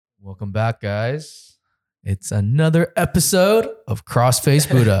Welcome back, guys. It's another episode of Crossface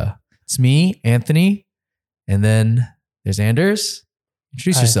Buddha. It's me, Anthony, and then there's Anders.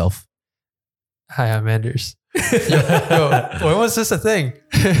 Introduce Hi. yourself. Hi, I'm Anders. Yo, when was this a thing?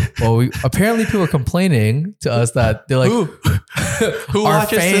 Well, apparently people are complaining to us that they're like, Who our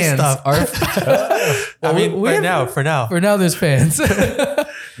watches this fans stuff? are. I mean, we have- for now. For now, there's fans.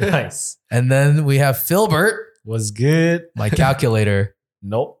 Nice. And then we have Philbert, Was good. my calculator,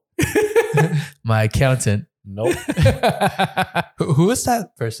 Nope. my accountant. Nope. Who is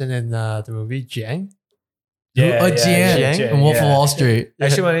that person in the movie Jiang? Jian Jiang? in Wolf of Wall Street.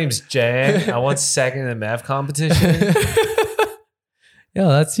 Actually, my name's Jang. I won second in the math competition. Yo,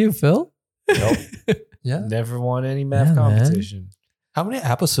 that's you, Phil. Nope. Yeah. Never won any math Yeah, man. competition. How many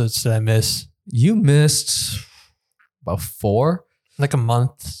episodes did I miss? You missed about 4. Like a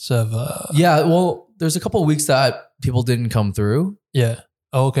month of. Yeah, well, there's a couple of weeks that people didn't come through. Yeah.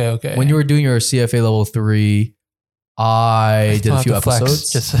 Oh, okay. When you were doing your CFA level 3, I did a few episodes.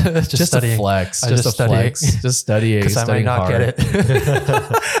 Just Just studying. a flex. I Just a just studying. flex. Just studying. Because I might Studying not hard. get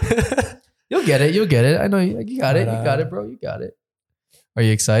it. You'll get it. You'll get it. I know you got it. But, You got it, bro. You got it. Are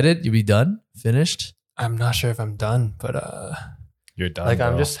you excited? You be done? Finished? I'm not sure if I'm done, but You're done. like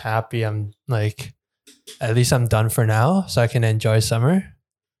I'm bro. just happy. I'm like, at least I'm done for now, so I can enjoy summer.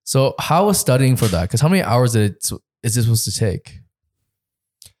 So how was studying for that? Because how many hours is it supposed to take?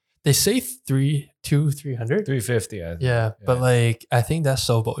 They say 300. 350. I think. Yeah, but like I think that's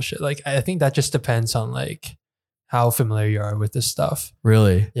so bullshit. Like I think that just depends on like how familiar you are with this stuff.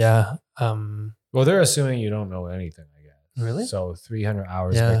 Really? Yeah. Well, they're assuming you don't know anything, I guess. Really? So 300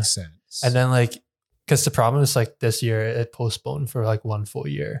 hours Yeah. makes sense. And then like, because the problem is like this year it postponed for like 1 full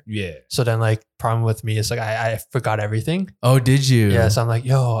year. yeah. So then like problem with me is like I forgot everything. Oh, did you? Yeah. So I'm like,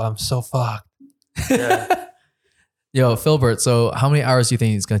 yo, I'm so fucked. Yeah. Yo, Philbert, so how many hours do you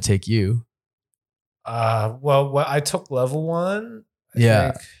think it's going to take you? Well, when I took level 1,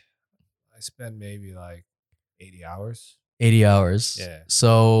 Yeah. think I spent maybe like 80 hours. 80 hours. Yeah.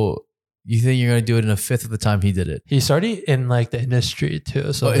 So you think you're going to do it in a fifth of the time he did it? He's already in like the industry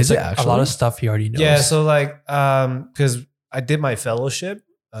too. So Oh, it's is it like a lot actually? of stuff he already knows. Yeah, so like because I did my fellowship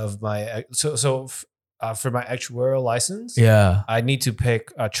of my for my actuarial license, Yeah. I need to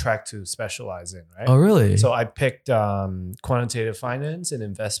pick a track to specialize in, right? Oh, really? So I picked quantitative finance and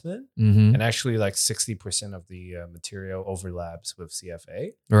investment, Mm-hmm. and actually like 60% of the material overlaps with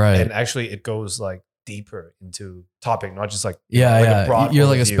CFA, Right. and actually it goes like deeper into topic, not just like yeah, like a yeah. broad You're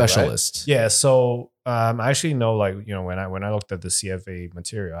like a overview, right? specialist. Yeah, so I actually know, like, you know, when I looked at the CFA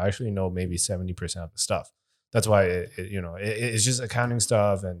material, I actually know maybe 70% of the stuff. That's why it's just accounting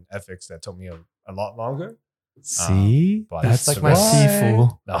stuff and ethics that took me a lot longer. See? But That's It's like my why.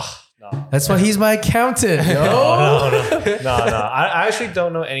 Sifu. No, That's why he's my accountant. Yo. no. I actually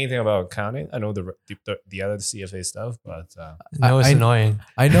don't know anything about accounting. I know the other CFA stuff, but No, it's I- annoying.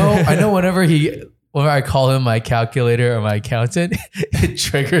 I know whenever I call him my calculator or my accountant, it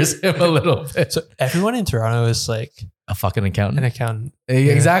triggers him a little bit. So everyone in Toronto is like A fucking an accountant. accountant.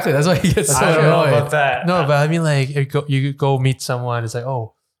 Exactly. That's why he gets so I don't know annoyed. about that. No, but I mean, like, you go meet someone. It's like,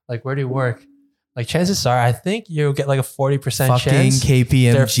 oh, like, where do you work? Like, chances are, I think you'll get like a 40% Fucking chance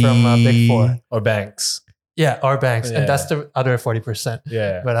KPMG. they're from Big Four. Or banks. Yeah, or banks, Yeah. and that's the other 40%.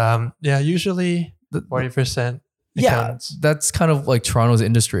 Yeah. But yeah, usually 40%. Yeah, accountants. that's kind of like Toronto's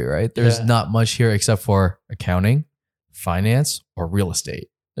industry, right? There's Yeah. not much here except for accounting, finance, or real estate.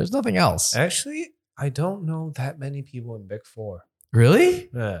 There's nothing else. Actually, I don't know that many people in Big Four. Really?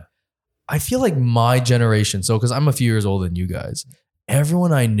 Yeah. I feel like my generation, so because I'm a few years older than you guys,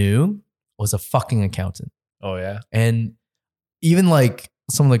 everyone I knew was a fucking accountant. Oh yeah. And even like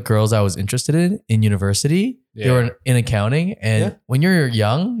some of the girls I was interested in university, they Yeah. were in accounting. And Yeah. when you're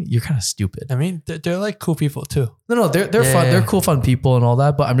young, you're kind of stupid. I mean, they're like cool people too. No, they're Yeah. fun. They're cool, fun people and all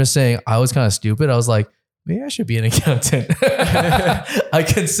that. But I'm just saying, I was kind of stupid. I was like, maybe I should be an accountant. I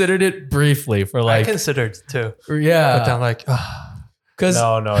considered it briefly for I like, considered too, but I'm yeah, like, because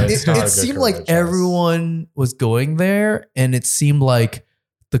No, it's not a it good seemed career like choice. everyone was going there, and it seemed like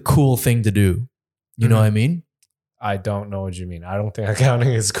the cool thing to do. You know Mhm. what I mean? I don't know what you mean. I don't think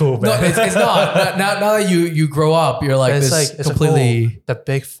accounting is cool. No, Man. it's not. Now that you grow up, you're like it's this like it's completely. like, oh, the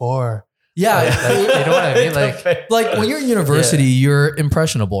Big Four. Yeah, Like, you know what I mean? Like, when you're in university, you're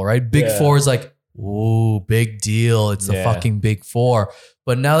impressionable, right? Big Yeah. Four is like, ooh, big deal. It's the Yeah. fucking Big Four.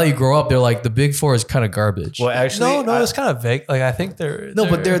 But now that you grow up, they're like, the Big Four is kind of garbage. Well, actually, no, it's kind of vague. Like, I think they're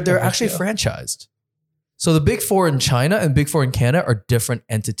but they're a big actually deal. franchised. So the Big Four in China and Big Four in Canada are different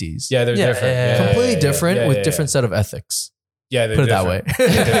entities. yeah, they're Yeah, different. yeah, yeah. Completely different yeah, with yeah, different set of ethics. Yeah, they're Put it that way. different.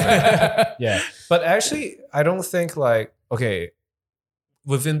 They're different. Yeah, but actually, I don't think like okay.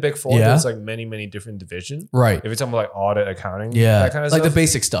 within Big Four, Yeah. there's like many different divisions. Right. If you're talking about like audit, accounting, Yeah. that kind of like stuff. the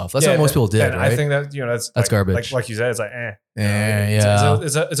basic stuff. That's Yeah, what most people did, and right? I think that that's That's like, garbage. Like you said, it's like yeah.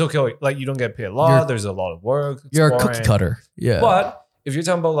 It's okay. Like you don't get paid a lot. You're- There's a lot of work. It's You're a boring. cookie cutter. Yeah. But if you're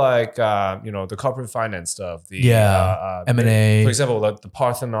talking about like the corporate finance stuff, the Yeah. M&A. for example, like the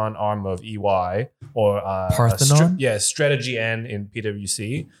Parthenon arm of EY or Parthenon? Strategy N in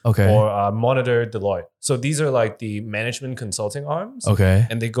PwC Okay. or Monitor Deloitte. So these are like the management consulting arms. Okay.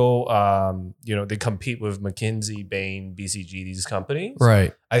 And they go, they compete with McKinsey, Bain, BCG, these companies.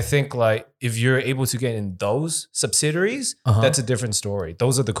 Right. I think like if you're able to get in those subsidiaries, Uh-huh. that's a different story.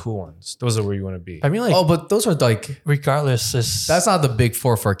 Those are the cool ones. Those are where you want to be. I mean, like, Oh, but those are like regardless, is that's not the big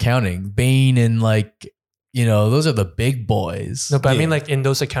four for accounting. Bain and like those are the big boys. no, but I Yeah. mean, like in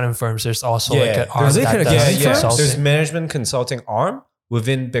those accounting firms, there's also like an There's- arm they that could- does yeah. consulting. There's management consulting arm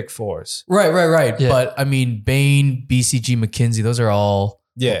within Big Fours. Right. Yeah. But I mean, Bain, BCG, McKinsey, those are all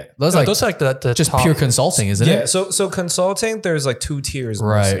Yeah. those No, like those are like the just top. pure consulting, isn't Yeah. it? So consulting, there's like two tiers.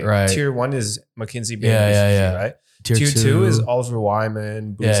 Right, mostly. right. Tier one is McKinsey, Bain, Yeah, BCG, yeah. right? Tier Tier two is Oliver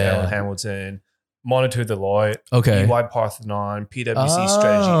Wyman, Booz Yeah, Allen yeah. Hamilton, Monitor Deloitte, okay. EY Parthenon, PwC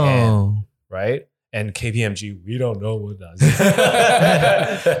Strategy N, Oh. right? And KPMG, we don't know what does.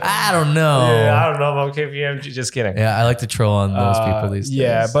 I don't know. Yeah, I don't know about KPMG. Just kidding. Yeah, I like to troll on those people these days.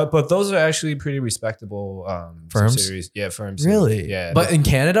 Yeah, but those are actually pretty respectable Firms? subsidiaries. Yeah, firms. really, Yeah, But in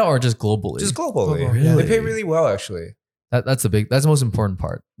Canada or just globally? just globally. Global. Yeah, they pay Really? really well, actually. that's the most important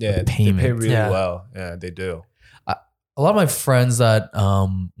part. Yeah, The they pay payment. really Yeah. well. Yeah, they do. A lot of my friends that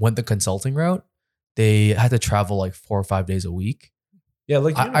went the consulting route, they had to travel like 4 or 5 days a week. Yeah,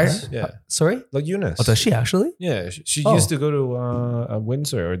 like I- Eunice. yeah, Sorry? like Eunice. Oh, does she actually? Yeah, she Oh. used to go to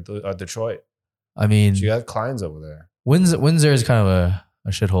Windsor or Detroit. I mean, She got clients over there. Windsor is kind of a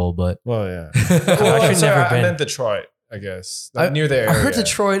shithole, but Well, yeah. I've Well, actually sorry, never I been. meant Detroit, I guess. Like near the area. I heard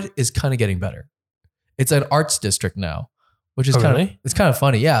Detroit is kind of getting better. It's an arts district now, which is Oh, kind of really? it's kind of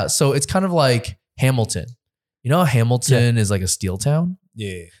funny. Yeah, so it's kind of like Hamilton. You know how Hamilton is like a steel town?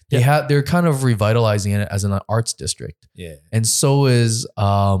 Yeah, They're kind of revitalizing it as an arts district. yeah. And so is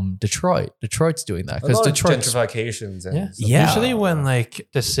Detroit. Detroit's doing that A because lot of Detroit. gentrifications and Yeah. stuff. Yeah. Usually when like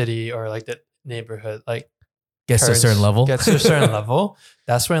the city or like the neighborhood like Gets to a turns- certain level. gets to a certain level,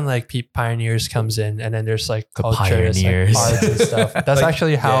 that's when like pioneers comes in, and then there's like The cultures, pioneers. like arts and stuff. That's Like,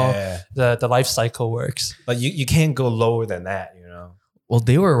 actually how yeah. the life cycle works. Like you can't go lower than that, you know. Well,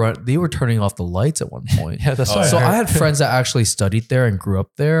 they were turning off the lights at one point. Yeah, that's Oh, what So I I heard. had friends that actually studied there and grew up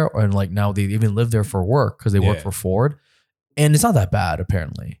there, and like now they even live there for work because they work Yeah. for Ford, and it's not that bad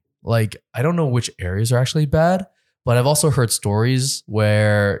apparently. Like I don't know which areas are actually bad, but I've also heard stories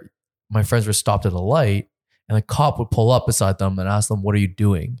where my friends were stopped at a light, and a cop would pull up beside them and ask them, "What are you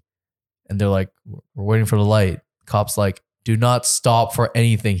doing?" And they're like, "We're waiting for the light." Cop's like, "Do not stop for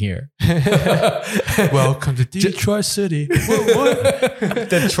anything here." Welcome to Detroit City.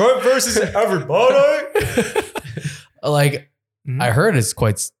 Detroit versus everybody. Like Mhm. I heard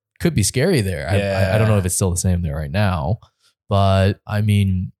could be scary there. I don't know if it's still the same there right now, but I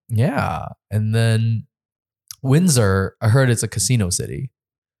mean, yeah. And then Windsor, I heard it's a casino city.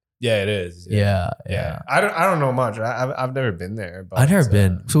 Yeah, it is. Yeah, Yeah. I don't know much. I've never been there. But I've never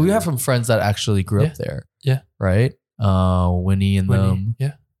been. So we have some friends that actually grew up there. Yeah. Right. Winnie and them.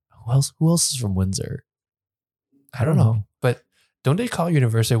 Yeah. Who else is from Windsor? I don't know. But don't they call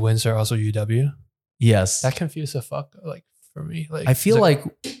University of Windsor also UW? Yes. That confused the fuck like for me. Like I feel like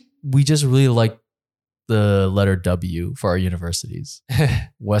we just really like the letter W for our universities.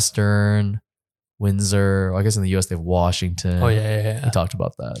 Western, Windsor. I guess in the US they have Washington. oh yeah. We talked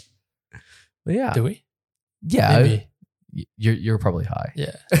about that. But yeah. Do we? Yeah. Maybe. You're probably high.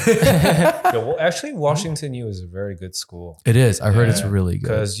 Yeah. Yeah, well, actually, Washington U is a very good school It is. I heard it's Yeah, really good.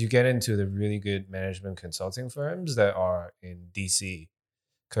 because you get into the really good management consulting firms that are in DC.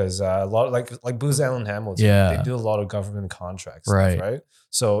 Because a lot like Booz Allen Hamilton, Yeah. they do a lot of government contracts, Right. right?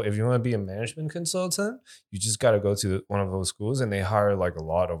 So if you want to be a management consultant, you just got to go to one of those schools, and they hire like a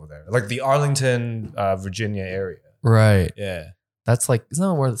lot over there, like the Arlington, Virginia area. Right. Yeah, That's like, isn't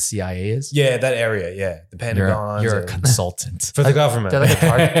that where the CIA is? yeah, that area. Yeah, the Pentagon. You're a consultant. for the government. They're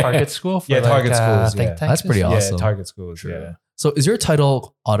like a target school for Yeah, target schools, think yeah. tanks That's pretty and awesome. Yeah, target schools. True. Yeah. So is your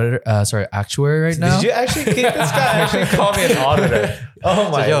title actuary right now? Did you actually this guy actually call me an auditor?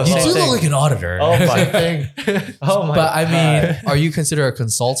 Oh my! yo, You same do thing. look like an auditor. Oh my! thing. Oh my! But I mean, God. are you considered a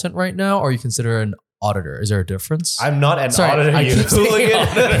consultant right now, or you consider an auditor? Is there a difference? I'm not an Sorry, auditor. I You keep saying hooligan.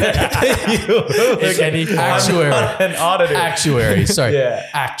 You hooligan. any form. Actuary. I'm not an auditor. Actuary. Sorry. Yeah.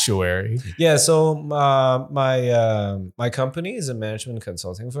 Actuary. Yeah. So my company is a management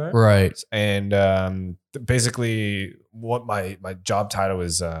consulting firm. Right. And basically what my job title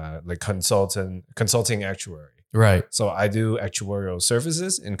is like consulting actuary. Right. So I do actuarial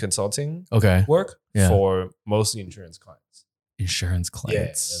services in consulting Okay. work Yeah. for mostly insurance clients. Insurance Yeah,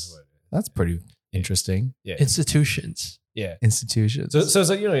 clients. that's what it is. That's pretty interesting. Yeah. Institutions. Yeah. Institutions. So it's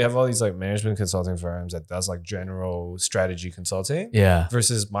like, you have all these like management consulting firms that does like general strategy consulting yeah.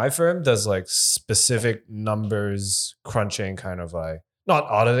 versus my firm does like specific numbers crunching, kind of like not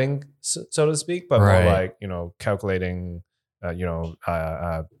auditing, so to speak, but Right. more like, calculating,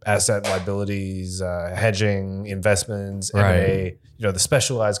 asset liabilities, hedging, investments, Right. M&A, the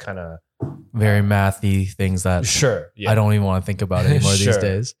specialized kind of. Very mathy things that Sure. Yeah. I don't even want to think about anymore these Sure.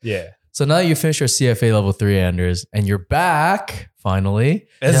 days. Yeah. So now that you finished your CFA level 3, Anders, and you're back finally.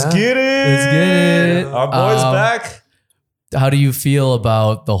 Let's Yeah. get it. Let's get it. Our boy's back. How do you feel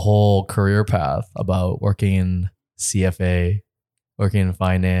about the whole career path, about working in CFA, working in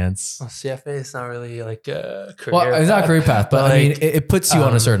finance? Well, CFA is not really like a career. Well, it's not a path, career path, but I mean, like, it puts you on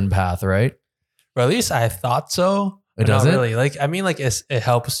a um, certain path, right? or at least I thought so. It but not doesn't? really. Like I mean, like it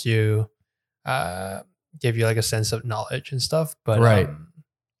helps you, give you like a sense of knowledge and stuff. But Right.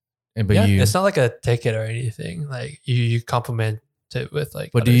 But yeah, you, it's not like a ticket or anything. Like you complement it with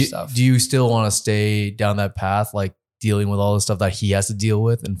like but other do you stuff. do you still want to stay down that path, like dealing with all the stuff that he has to deal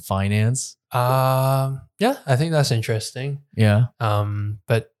with in finance? Yeah, I think that's interesting. Yeah.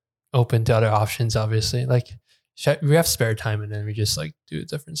 But open to other options, obviously. Like we have spare time and then we just like do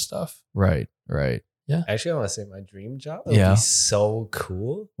different stuff. Right. Right. Actually, I want to say my dream job. It would Yeah. be so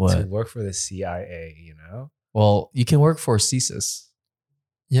cool to What? work for the CIA, Well, you can work for CSIS.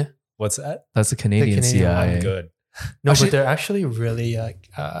 What's that? That's a Canadian, Canadian one. CIA. I'm good. No, Actually- but they're actually really like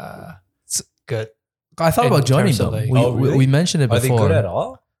good. I thought In about joining terms of, them. like- we, Oh, really? we mentioned it Are before. they good at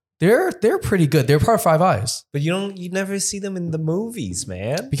all? They're pretty good. They're part of Five Eyes But you never see them in the movies,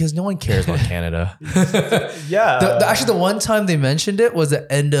 man. because no one cares about Canada. Yeah. Actually, the one time they mentioned it was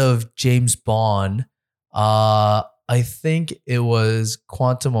the end of James Bond. I think it was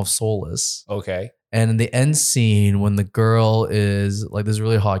Quantum of Solace. Okay. And in the end scene, when the girl is like this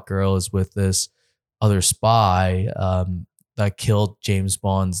really hot girl is with this other spy that killed James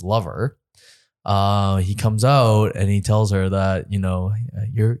Bond's lover, he comes out and he tells her that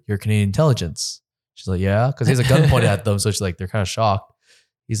you're Canadian intelligence. She's like, yeah, because he has a gun pointed at them, so she's like, they're kind of shocked.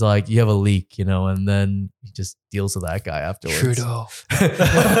 He's like, you have a leak, and then he just deals with that guy afterwards. Trudeau.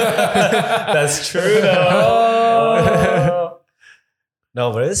 That's true though.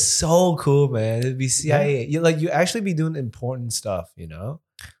 No, but it's so cool, man. It'd be CIA. You actually be doing important stuff,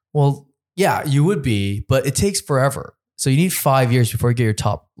 Well, yeah, you would be, but it takes forever. So you need 5 years before you get your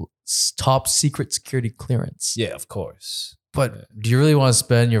top secret security clearance. Yeah, of course. But do you really want to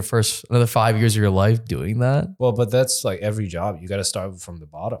spend your another 5 years of your life doing that? Well, but that's like every job. You got to start from the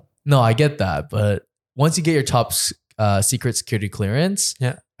bottom. No, I get that. But once you get your top secret security clearance,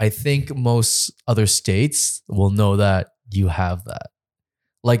 Yeah. I think most other states will know that you have that.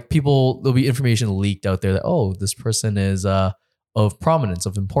 Like there'll be information leaked out there that, oh, this person is of prominence,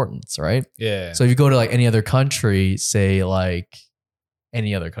 of importance, right? Yeah. So if you go to like any other country, say like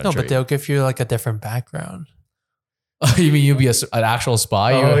any other country. No, but they'll give you like a different background. You mean you'll be an actual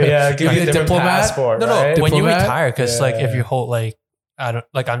spy? oh You're- yeah, give you're you a different passport. No, right? when you Diplomat? retire, because like if Yeah. you hold like I don't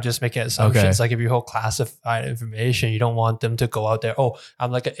like I'm just making assumptions. Like if you hold classified information, you don't want them to go out there. Oh, I'm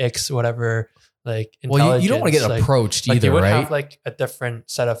like an X whatever. Like Well, you don't want to get intelligence, approached like either, you would right? have like a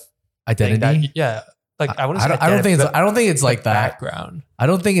different set of thing Identity. that, yeah. Like I wouldn't. I don't think it's like that. background. I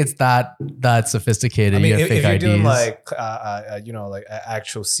don't think it's that sophisticated. I mean, you have if fake you're IDs. doing like, like an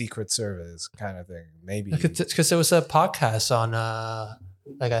actual Secret Service kind of thing, maybe. Because there was a podcast on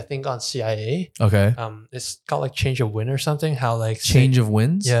like I think on CIA. Okay. It's called like Change of Wind or something. How like Change of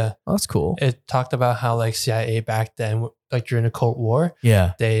winds? Yeah, Oh, that's cool. it talked about how like CIA back then, like during the Cold War,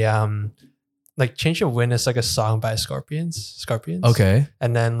 Yeah. they like Change of Wind is like a song by Scorpions. Okay.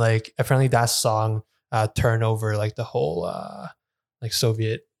 And then like apparently that song turned over like the whole like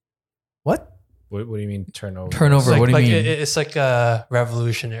Soviet What? What do you mean turnover? Turnover. like, What do you like mean? it's like a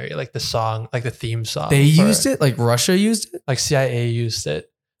revolutionary, like the song, like the theme song. They for- used it? Like Russia used it? like CIA used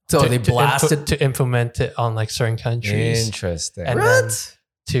it. So to- they to blasted. to implement it on like certain countries. Interesting. And then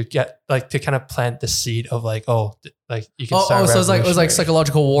to get like to kind of plant the seed of like, oh, like you can start. So it was like revolutionary.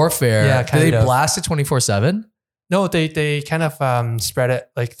 psychological warfare. Yeah, Did they kind of. blast it 24/7? No, they kind of spread it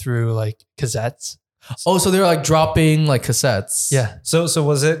like through like cassettes. Oh, so they're like dropping like cassettes. Yeah. So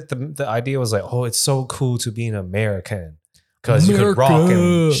was it the idea was like, oh, it's so cool to be an American because you could rock and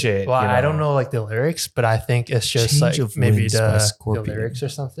America. shit. Well, you I don't know? know like the lyrics, but I think it's just Change like of maybe Winds by the Scorpion. lyrics or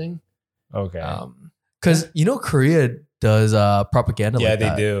something. Okay. Because Korea does propaganda yeah, like they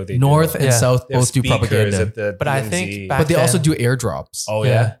that. do. They North do. and Yeah. South They have both do speakers propaganda. at the But I DMZ. think back But they also then- do airdrops. Oh Yeah.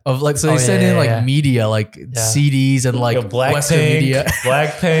 yeah. Of like, so Oh, they send yeah, in yeah, like yeah. media, like CDs and like Yo, Western media.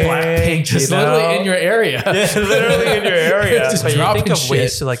 Blackpink, Just you know? literally in your area. Yeah, literally in your area. Just But you dropping think of shit.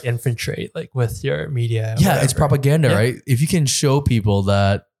 ways to like infiltrate like with your media. or Yeah, it's whatever. propaganda, Yeah. right? If you can show people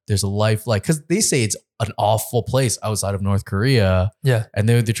that there's a life like, because they say it's an awful place outside of North Korea, Yeah. and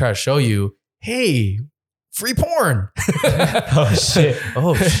they try to show you, hey, free porn. Oh shit.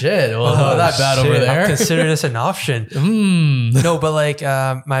 Oh shit! Well, not that bad shit, over I'll there. consider this an option. No, but like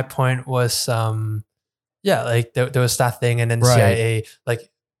my point was yeah, like there was that thing, and then Right. CIA like,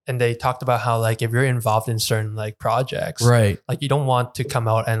 and they talked about how like if you're involved in certain like projects, Right. like you don't want to come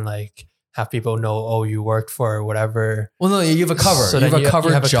out and like have people know, oh, you work for whatever. Well, no, you have a cover. So you have then a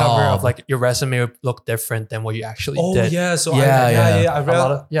cover have job. cover of like your resume would look different than what you actually Oh did. yeah. So Yeah, I A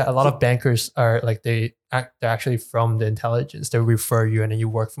read. lot of bankers are like they're actually from the intelligence. They refer you, and then you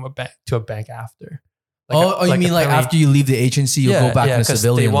work from a bank to a bank after. you mean like apparently- after you leave the agency, you'll go back in a 'cause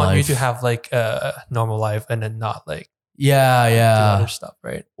civilian they want life? you to have like a normal life and then not like Yeah, do yeah. other stuff,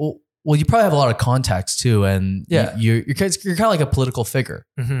 right? Well, you probably have a lot of contacts too, and Yeah. you're kind of like a political figure,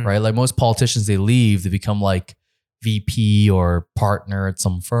 Mhm. right? Like most politicians, they leave, they become like VP or partner at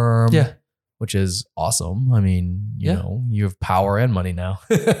some firm. Yeah. Which is awesome. I mean, you Yeah. know, you have power and money now.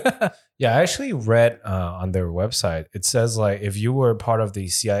 Yeah, I actually read on their website. It says like if you were part of the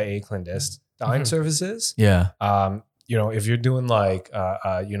CIA clandestine Mhm. services, Yeah. you know, if you're doing like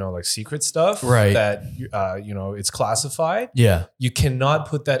you know, like secret stuff, Right. that you know, it's classified, Yeah. you cannot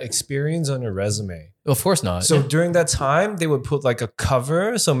put that experience on your resume. Of course not. So during that time, they would put like a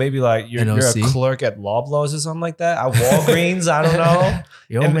cover. So maybe like you're a NOC? clerk at Loblaws or something like that. At Walgreens, I don't know.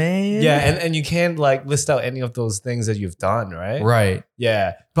 Yo, and- man. Yeah, and you can't like list out any of those things that you've done, right? Right.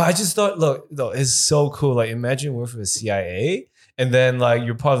 Yeah, but I just thought, look, it's so cool. Like, imagine working for the CIA, and then like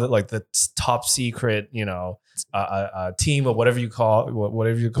you're part of like the top secret, you know, team or whatever you call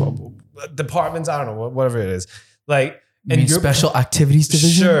departments. I don't know, whatever it is. Like, You mean your- special activities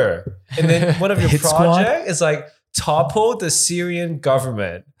division? Sure. And then one of your Hit squad? project is like topple the Syrian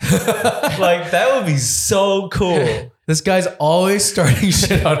government. Like that would be so cool. This guy's always starting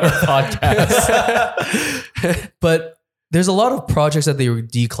shit on our podcast. But there's a lot of projects that they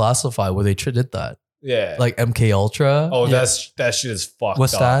declassify where they did that, Yeah. like MK Ultra. oh, Yeah. that shit is fucked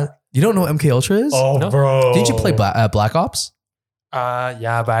What's up. that? You don't know what MK Ultra is? Oh, No. bro. Didn't you play Black Ops?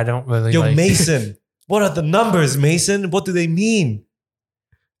 Yeah, but I don't really Yo, like Mason. What are the numbers, Mason? What do they mean?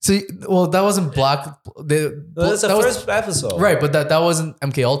 So, well, that wasn't Black. That's the that was- first episode. Right, but that wasn't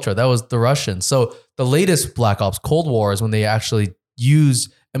MK Ultra. That was the Russians. So the latest Black Ops Cold War is when they actually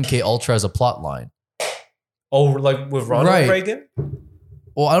used MK Ultra as a plot line. Oh, like with Ronald Right. Reagan?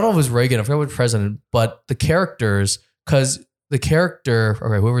 Well, I don't know if it was Reagan, I forgot what president, but the characters, because the character,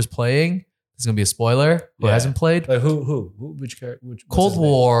 okay, whoever's playing, this is gonna be a spoiler. Who Yeah. hasn't played Like who? Which character? What's Cold his name?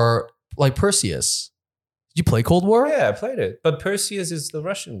 War, like Perseus. Did you play Cold War? Yeah, I played it. But Perseus is the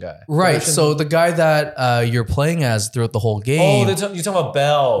Russian guy. The Right. Russian- So the guy that you're playing as throughout the whole Oh, game. you're talking about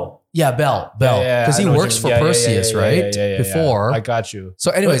Bell. Yeah, Bell. Yeah, Because I he know what works you for mean. Yeah, Perseus, yeah, right? yeah. Before. I got you.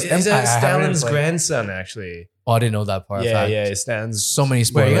 So, anyways, But is I that haven't Stalin's played. grandson actually? oh, I didn't know that part. Yeah, Fact. yeah, Stan's. So many Wait, are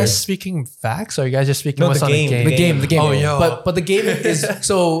spoilers. you guys speaking facts or are you guys just speaking No, what's the on game, the game? The game. Oh, yo. But the game is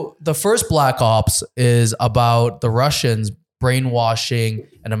so the first Black Ops is about the Russians brainwashing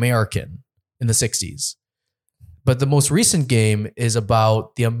an American in the 60s. But the most recent game is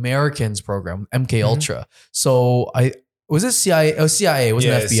about the Americans program, MK Ultra. So was it CIA? Oh, CIA, it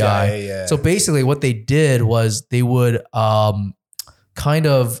wasn't FBI. CIA, yeah. So basically what they did was they would kind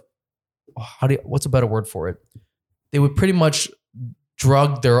of what's a better word for it? They would pretty much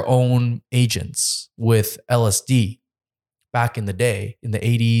drug their own agents with LSD back in the day, in the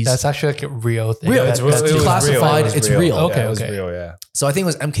 80s. That's actually like a real thing. Real. That- It's that's real. just- classified. It's real. Yeah, Okay, it was okay. real, yeah. So I think it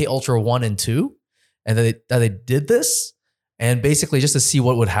was MK Ultra 1 and 2, and that they did this, and basically just to see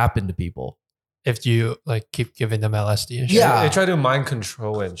what would happen to people. If you like keep giving them LSD and shit. Yeah. They try to mind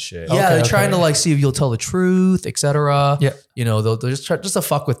control and shit. Yeah, Okay, they're okay. trying to like see if you'll tell the truth, etc. Yeah. You know, they'll just try just to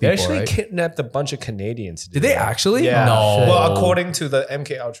fuck with They people, actually right? kidnapped a bunch of Canadians. to do Did they that. actually? Yeah. No. Well, according to the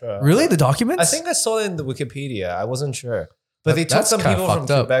MK Ultra. Really? The documents? I think I saw it in the Wikipedia. I wasn't sure. But they took That's some kinda people from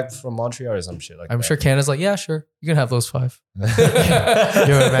fucked up. Quebec, from Montreal or some shit like I'm that. sure Canada's like, yeah, sure. You can have those 5. Yo,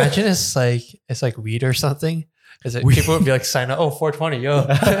 imagine it's like weed or something. Is it people would be like sign up? Oh, 420, yo.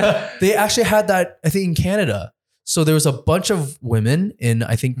 They actually had that, I think, in Canada. So there was a bunch of women in,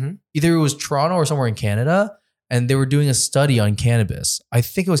 I think, either it was Toronto or somewhere in Canada, and they were doing a study on cannabis. I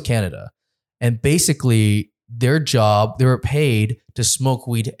think it was Canada. And basically, their job, they were paid to smoke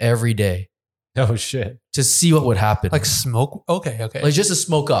weed every day Oh shit. to see what would happen. Like smoke. Okay. Like just to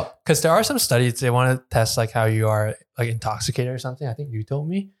smoke up. Because there are some studies they want to test like how you are like intoxicated or something. I think you told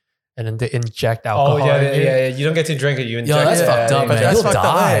me, and then they inject alcohol. Yeah. You don't get to drink it. You inject that's it. fucked up, But man. that's You'll fucked up.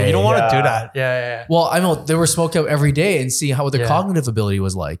 die. You don't want to do Yeah. that. Yeah. Well, I know they were smoking up every day and seeing how what their Yeah. cognitive ability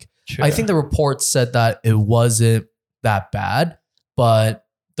was like. True. I think the report said that it wasn't that bad, but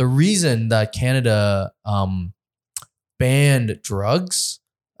the reason that Canada banned drugs,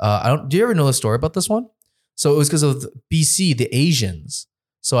 do you ever know the story about this one? So it was because of BC, the Asians.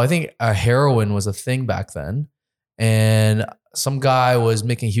 So I think heroin was a thing back then, and some guy was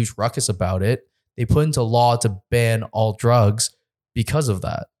making a huge ruckus about it. They put into law to ban all drugs because of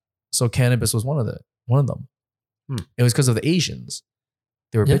that. So cannabis was one of them. It was because of the Asians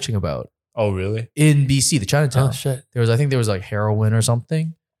they were Yeah. bitching about. Oh really? In BC, the Chinatown. Oh shit. I think there was like heroin or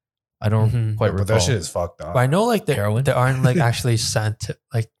something. I don't Mhm. quite But recall. that shit is fucked up. But I know like Heroin? there aren't like actually scientific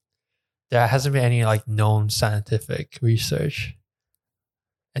like there hasn't been any like known scientific research.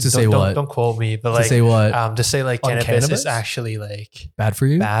 And To say don't, what? Don't quote me, but to like say what? to say like On cannabis, cannabis? is actually like Bad for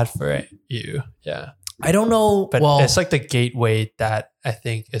you? bad for you. Yeah. I don't know. But well, it's like the gateway that I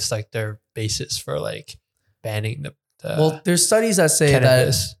think is like their basis for like banning the there's studies that say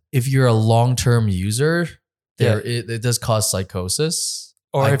cannabis. that if you're a long-term user, it does cause psychosis.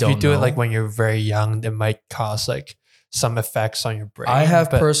 Or I if you don't do it know. like when you're very young, it might cause like some effects on your brain. I have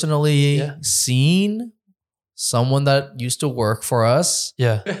but, personally yeah. seen someone that used to work for us.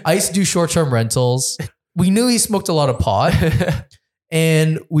 yeah. I used to do short-term rentals. We knew he smoked a lot of pot,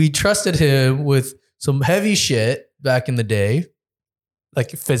 and we trusted him with some heavy shit back in the day.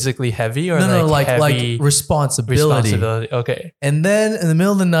 Like physically heavy or No, like heavy responsibility. Okay. And then in the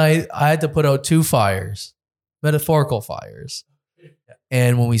middle of the night, I had to put out 2 fires, metaphorical fires.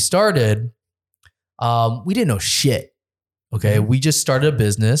 And when we started, we didn't know shit. Okay. We just started a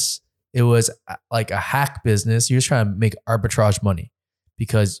business. It was like a hack business. You're just trying to make arbitrage money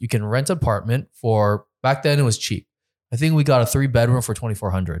because you can rent an apartment for, back then it was cheap. I think we got a 3-bedroom for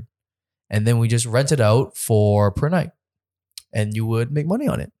 $2,400. And then we just rented out for per night. And you would make money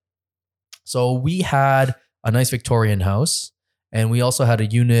on it. So we had a nice Victorian house, and we also had a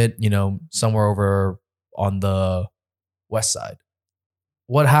unit, somewhere over on the west side.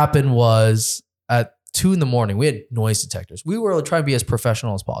 What happened was at 2 a.m, we had noise detectors. We were trying to be as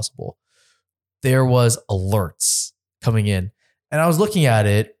professional as possible. There was alerts coming in, and I was looking at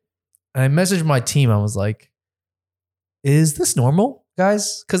it, and I messaged my team. I was like, "Is this normal,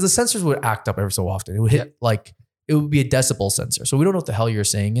 guys?" Because the sensors would act up every so often. It would hit it would be a decibel sensor. So we don't know what the hell you're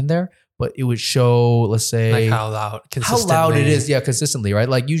saying in there, but it would show, let's say, Like how loud it is. Yeah, consistently, right?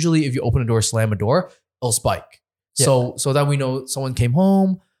 Like usually if you open a door, slam a door, it'll spike. Yeah. So that we know someone came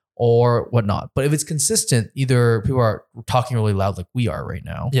home or whatnot. But if it's consistent, either people are talking really loud like we are right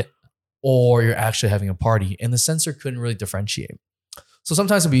now, or you're actually having a party and the sensor couldn't really differentiate. So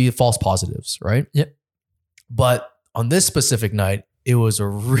sometimes it'd be false positives, right? Yep. But on this specific night, it was a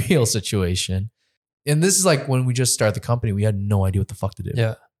real situation. And this is like when we just started the company, we had no idea what the fuck to do.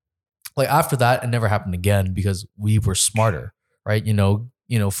 Yeah. Like after that, it never happened again because we were smarter, right?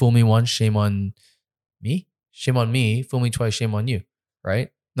 Fool me once, shame on me. Shame on me. Fool me twice, shame on you,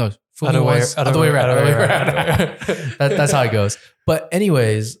 right? No, fool me once, other way around. That's how it goes. But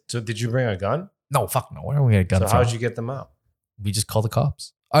anyways, So did you bring a gun? no, fuck no. Where are we gonna gun So from? how'd you get them out? We just called the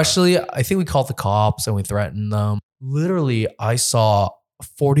cops. Actually, I think we called the cops and we threatened them. Literally, I saw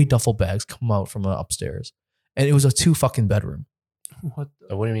 40 duffel bags come out from upstairs, and it was a 2 fucking bedroom. What?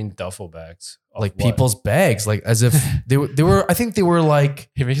 What do you mean duffel bags? Of Like what? people's bags, like as if they were. I think they were like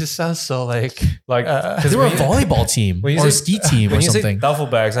It makes it sound so like like they were a when you- volleyball team when you or a say- ski team when or you say something. duffel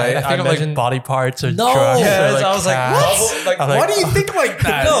bags, I think of like imagine body parts or No. drugs. Yeah, or, like, I was like, cash. what? Like, I'm like, Why do you think like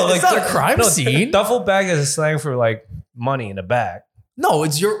that? No, it's like not a crime scene. Duffel bag is a slang for like money in a bag. No,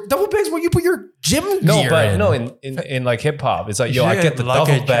 it's your double bags where you put your gym No, gear but in. no, in like hip hop, it's like, yo, I Yeah, get the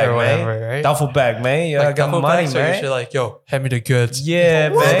luggage duffel bag, or man. whatever, right? Duffel bag, man. Yeah, I Like got duffel money, bags, so you're man. like, yo, hand me the goods. Yeah,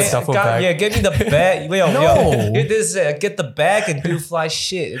 What? man. Duffel bag. Yeah, give me the bag. Yo, No. yo, get this. Get the bag and do fly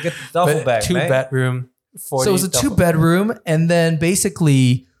shit. Get the duffel But bag, 2 man. bedroom. 40 So it was a duffel- 2-bedroom, and then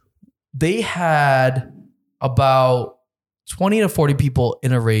basically they had about 20 to 40 people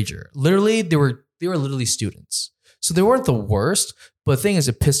in a rager. Literally, they were literally students. So they weren't the worst, but the thing is,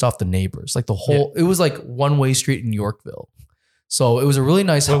 it pissed off the neighbors. Like it was like one-way street in Yorkville. So it was a really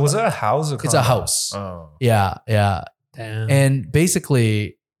nice Wait, house. was it a house? Or It's a condo? house. Oh. Yeah, yeah. Damn. And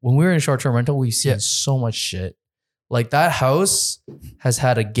basically, when we were in short-term rental, we've seen Yeah. so much shit. Like that house has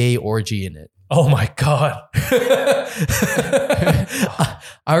had a gay orgy in it. Oh my God.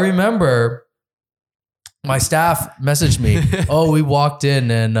 I remember my staff messaged me, "Oh, we walked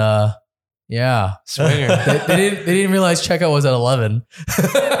in and yeah, Swinger. they didn't realize checkout was at 11."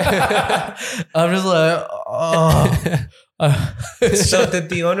 I'm just like, oh. So did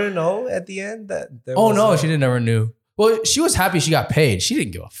the owner know at the end that there Oh was no, a- she didn't never knew. Well, she was happy she got paid. She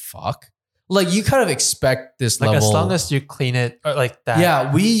didn't give a fuck. Like you kind of expect this Like level. as long as you clean it or like that.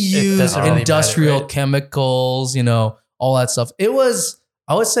 Yeah, we use doesn't really industrial matter, right? chemicals, all that stuff. It was,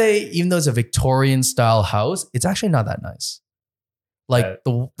 I would say, even though it's a Victorian style house, it's actually not that nice. Like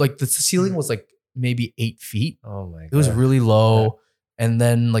the ceiling was like maybe 8 feet. Oh my God. It was really low, and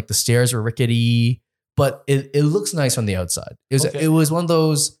then like the stairs were rickety, but it looks nice from the outside. Okay. It was one of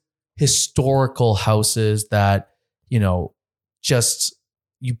those historical houses that just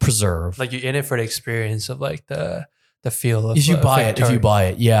you preserve. Like you're in it for the experience of like the feel of if you buy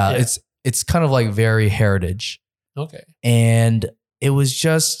it, yeah, Yeah. it's kind of like very heritage. Okay. And it was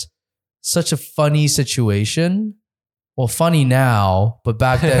just such a funny situation. Well, funny now, but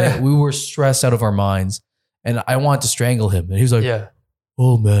back then we were stressed out of our minds, and I wanted to strangle him. And he was like, Yeah.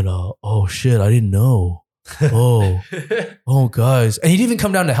 "Oh man, oh shit, I didn't know. Oh guys," and he didn't even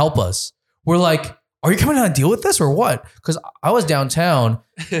come down to help us. We're like, "Are you coming down to deal with this or what?" Because I was downtown.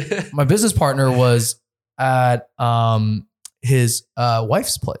 My business partner was at his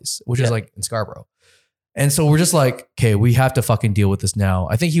wife's place, which is Yeah. like in Scarborough. And so we're just like, okay, we have to fucking deal with this now.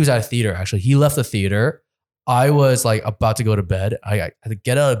 I think he was at a theater, actually. He left the theater. I was like about to go to bed. I had to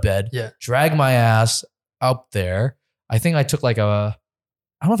get out of bed, Yeah. drag my ass up there. I think I took I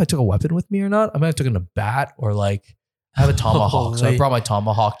don't know if I took a weapon with me or not. I might have taken a bat or like I have a tomahawk. So I Holy. brought my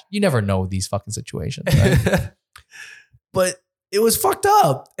tomahawk. You never know these fucking situations, right? But it was fucked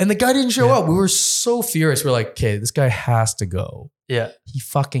up. And the guy didn't show Yeah. up. We were so furious. We're like, okay, this guy has to go. Yeah. He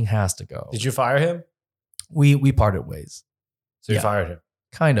fucking has to go. Did you fire him? We parted ways. So you Yeah. fired him.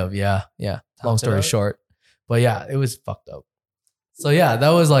 Kind of, yeah. Yeah. Long Talked it story out. short. But yeah, it was fucked up. So yeah, that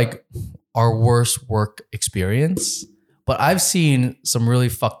was like our worst work experience. But I've seen some really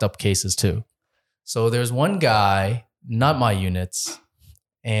fucked up cases too. So there's one guy, not my units,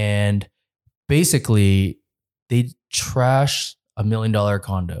 and basically they trashed $1 million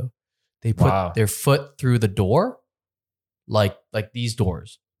condo. They put Wow. their foot through the door, like these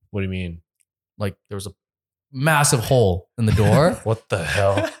doors. What do you mean? Like there was a massive hole in the door. What the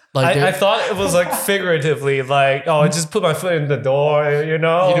hell? Like I thought it was like figuratively, like, oh, I just put my foot in the door, You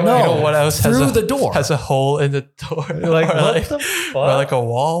No. know what else has through a, the door. has a hole in the door? Like, or what like, the or fuck? like a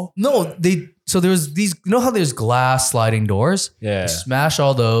wall? No, so there was these, how there's glass sliding doors? Yeah. They smash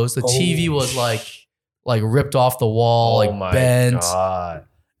all those. The TV was like ripped off the wall, Oh like my bent. God.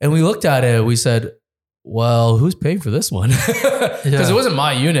 And we looked at it, we said, well, who's paying for this one? Because Yeah. it wasn't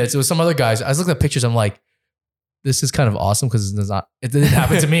my units, it was some other guys. I was looking at pictures, I'm like, this is kind of awesome because it didn't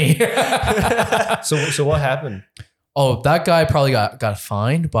happen to me. So what happened? Oh, that guy probably got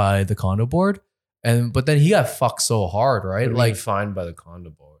fined by the condo board. But then he got fucked so hard, right? Like Like, fined by the condo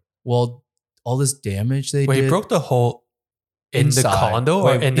board. well, all this damage they Wait, did. he broke the hole in the Inside. condo or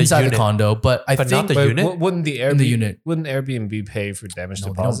Wait, in the inside unit? the condo, but I But think not the unit? Wouldn't the Airbnb, in the unit. Wouldn't Airbnb pay for damage No,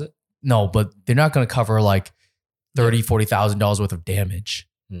 they deposit? No, but they're not going to cover like $30,000-$40,000 worth of damage,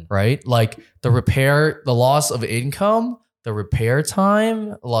 Hmm. right? Like the loss of income, the repair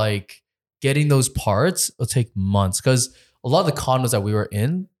time, like getting those parts will take months because a lot of the condos that we were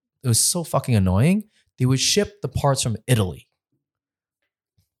in, it was so fucking annoying. They would ship the parts from Italy.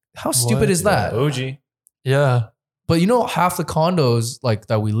 How stupid What? is that? OG. Yeah. But half the condos like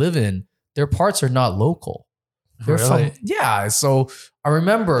that we live in, their parts are not local. They're Really? from, yeah. So I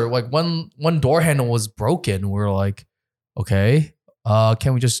remember like one door handle was broken. We were like, okay,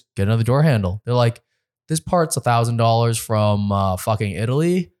 can we just get another door handle? They're like, this part's $1,000 from fucking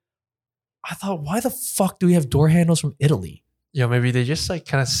Italy. I thought, why the fuck do we have door handles from Italy? Yeah, maybe they just like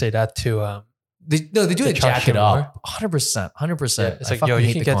kind of say that to They do They it charge jack it you up. 100%. 100%. yeah, it's I like, yo, fucking you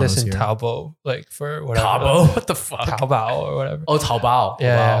hate can the get this condos in here. Taobao, like for whatever. Taobao? What the fuck? Taobao or whatever. Oh, Taobao.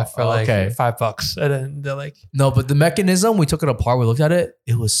 Yeah, Wow. for like okay. $5. And then they're like, No, but the mechanism, we took it apart. We looked at it.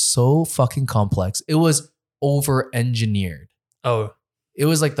 It was so fucking complex. It was over engineered. oh, It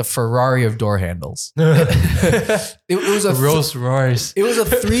was like the Ferrari of door handles. It was a Rolls Royce. It was a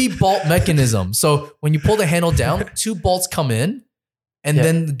 3-bolt mechanism. So when you pull the handle down, 2 bolts come in, and Yeah.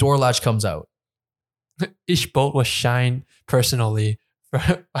 then the door latch comes out. Each bolt was shined personally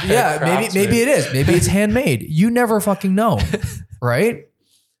Yeah, maybe it is. Maybe it's handmade. You never fucking know, right?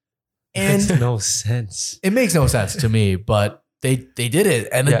 And Makes no sense. it makes no sense to me, but they did it.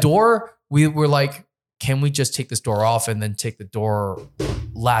 And the Yeah. door, we were like, can we just take this door off and then take the door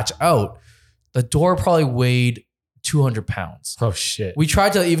latch out? The door probably weighed 200 pounds. Oh shit. We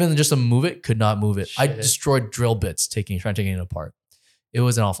tried to even just to move it, could not move it. I Shit. destroyed drill bits trying to take it apart. It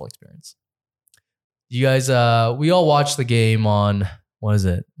was an awful experience. You guys, we all watched the game on, what is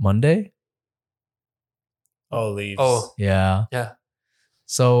it, Monday? Oh, Leafs. Oh, Yeah. yeah.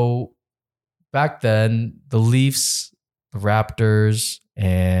 So back then, the Leafs, the Raptors,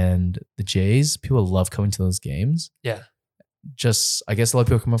 and the Jays, people love coming to those games. Yeah. Just, I guess a lot of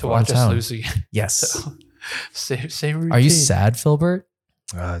people come up To from watch us town. lose again. Yes. Same routine. Are you sad, Filbert?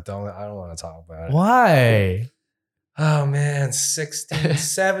 I don't want to talk about it. Why? Oh man,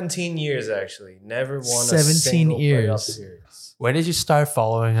 17 years actually. Never won 17 a single playoff years. series. When did you start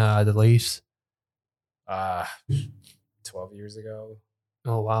following the Leafs? 12 years ago,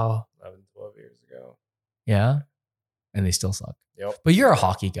 Oh wow. 11, 12 years ago. Yeah. And they still suck. Yep. But you're a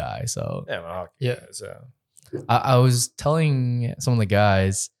hockey guy, so Yeah, I'm a hockey Yeah. guy, so. I was telling some of the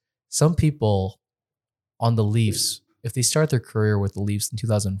guys, some people on the Leafs, if they start their career with the Leafs in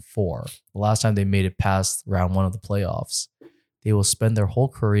 2004, the last time they made it past round one of the playoffs, they will spend their whole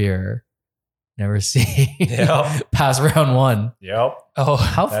career never seeing Yep. past round one. Yep. Oh,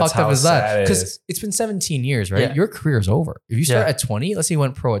 How That's fucked up how is that? sad it Because is. it's been 17 years, right? Yeah. Your career is over. If you start Yeah. at 20, let's say you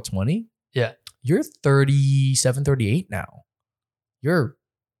went pro at 20. Yeah. You're 37, 38 now. You're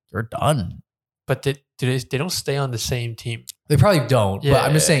done. but they don't stay on the same team. They probably don't. But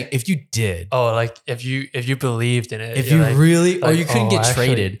I'm just Yeah. saying, if you did, Oh, like if you believed in it, if you're you like, really, or like, you couldn't oh, get actually-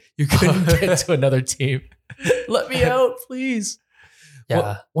 traded, you couldn't get to another team. Let me out, please. yeah,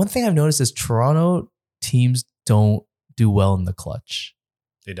 Well, one thing I've noticed is Toronto teams don't do well in the clutch.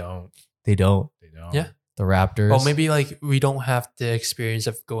 They don't. They don't. They don't. Yeah. The Raptors. well, maybe like we don't have the experience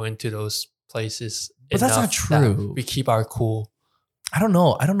of going to those places. But that's not enough that true. We keep our cool. I don't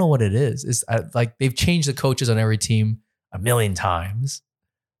know. I don't know what it is. It's like they've changed the coaches on every team a million times.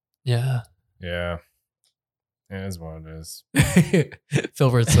 Yeah, Yeah. It is what it is.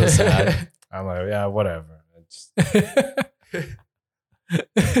 Filbert's so sad. I'm like, yeah, whatever.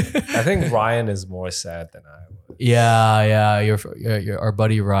 I think Ryan is more sad than I was. yeah. Our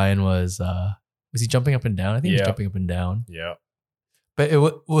buddy Ryan was he jumping up and down? I think he was Yeah. jumping up and down. Yeah. but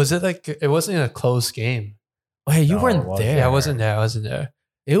was it like it wasn't a close game. Oh, hey, you No, it weren't wasn't. there. Yeah, I wasn't there.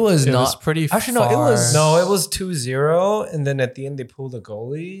 It was It not. was pretty. Actually, no, it was- No, it was 2-0. And then at the end, they pulled a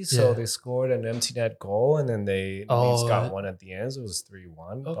goalie. So Yeah. they scored an empty net goal. And then the Leafs got one at the end. So it was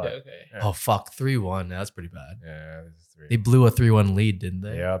 3-1. Okay, But, okay. yeah. Oh fuck, 3-1. That's pretty bad. Yeah, it was 3. They blew a 3-1 lead, didn't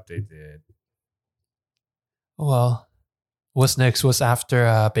they? Yep, they did. Well, what's next? What's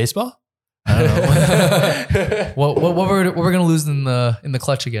after baseball? I don't know. what we're gonna lose in the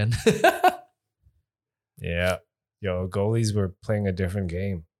clutch again? Yeah. Yo, goalies were playing a different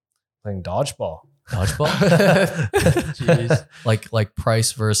game, playing dodgeball. Dodgeball. Jeez. like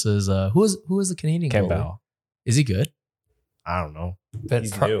Price versus who is the Canadian Ken goalie? Bell. Is he good? I don't know. But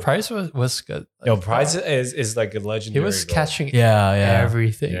He's new. Price was good. Yo, Like, Price is like a he legendary. was goalie. catching Yeah, yeah,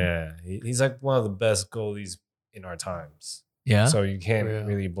 everything. Yeah, he's like one of the best goalies in our times. yeah. So you can't Yeah.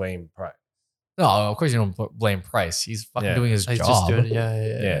 really blame Price. No, of course you don't blame Price. He's fucking Yeah. doing his He's job. just doing it.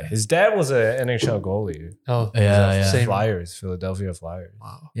 Yeah. Yeah, his dad was an NHL goalie. Oh, Yeah, yeah. Same. Flyers, Philadelphia Flyers.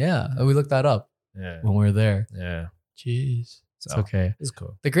 Wow. Yeah, we looked that up Yeah, when we were there. yeah. Jeez. It's So okay. it's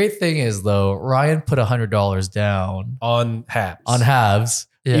cool. The great thing is though, Ryan put $100 down On Habs. on Habs,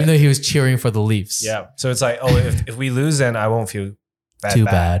 Yeah. even though he was cheering for the Leafs. Yeah. So it's like, oh, if we lose, then I won't feel that Too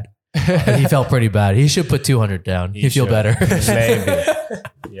bad. But he felt pretty bad. He should put 200 down. He He'd feel should. better. Maybe.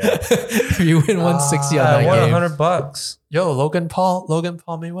 Yeah. If you win 160 on I that won game. $100. Yo, Logan Paul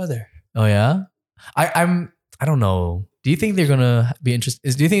Mayweather. Oh yeah, I don't know. Do you think they're gonna be interested?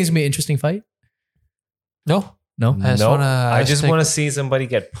 Do you think it's gonna be an interesting fight? No, No. I just Nope. wanna- I I just just think- want to see somebody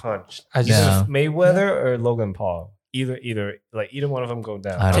get punched. I just Yeah. Mayweather or Logan Paul. Either one of them go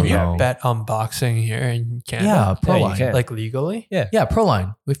down. I can don't you know. bet on boxing here in Canada? Yeah, Yeah, Proline. you can. like legally. Yeah,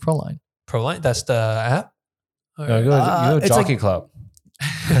 Proline. We have Proline. Proline. That's the app. Or- No, you go it's Jockey like- Club.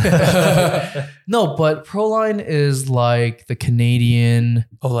 No, but Proline is like the Canadian.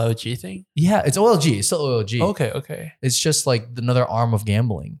 OLG thing. Yeah, it's OLG. It's still OLG. Okay. It's just like another arm of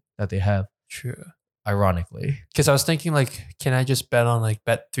gambling that they have. True. Ironically. Because I was thinking, like, can I just bet on like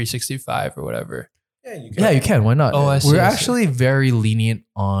Bet 365 or whatever? Yeah, you Yeah, you can. Why not? Oh, I see, We're I see. actually very lenient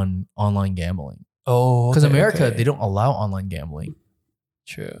on online gambling Oh, because okay, America okay. they don't allow online gambling,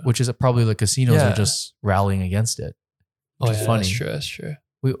 True. which is probably the casinos Yeah. are just rallying against it. Oh, which yeah, is funny. that's true. That's true.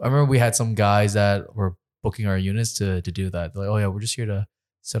 I remember we had some guys that were booking our units to do that. They're like, oh yeah, we're just here to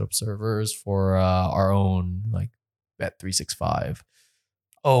set up servers for our own like Bet365.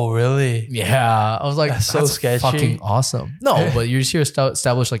 Oh, really? Yeah, I was like, That's so sketchy. fucking awesome. No, but you're just here to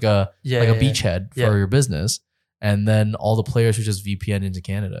establish like a beachhead for Yeah. your business, and then all the players who just VPN into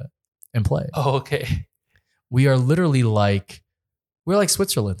Canada and play. Oh, okay. We are literally we're like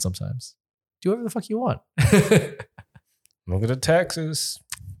Switzerland sometimes. Do whatever the fuck you want. Look at the taxes.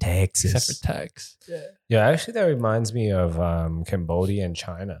 Texas. Except for tax. Yeah. Yeah, actually, that reminds me of Cambodia and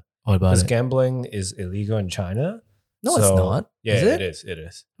China. What about Because it? gambling is illegal in China. No, it's not. Yeah, Is it is. It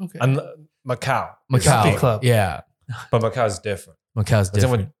is. Okay. Macau. Macau. Happy club. Yeah. But Macau is different. Macau's But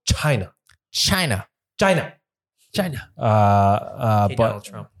then with different. China. China. China. China. But Donald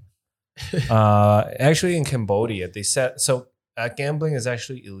Trump. actually in Cambodia, they said so. Gambling is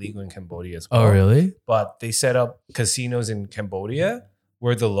actually illegal in Cambodia as well. Oh, really? But they set up casinos in Cambodia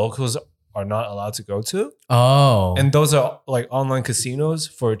where the locals are not allowed to go to, Oh. and those are like online casinos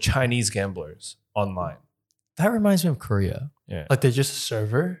for Chinese gamblers online. that reminds me of Korea. Yeah. Like they're just a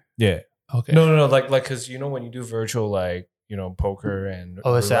server. Yeah. Okay. No. Like because when you do virtual poker and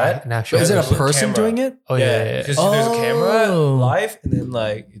Oh, it's roulette, an actual. Is it a there's a person camera. doing it? Oh yeah. because there's a camera Oh. live, and then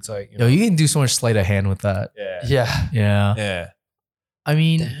like it's like Yo, you can do so much sleight of hand with that. yeah. Yeah. Yeah. Yeah. I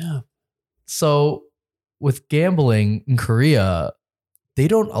mean, Damn. so with gambling in Korea, they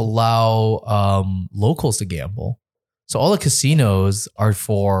don't allow locals to gamble. So all the casinos are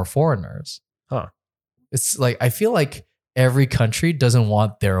for foreigners. Huh. It's like, I feel like every country doesn't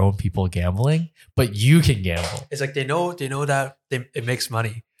want their own people gambling, but you can gamble. It's like they know that it makes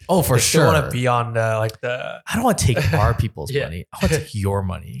money. Oh, for They sure. still want to be on the. I don't want to take our people's Yeah. money. I want to take your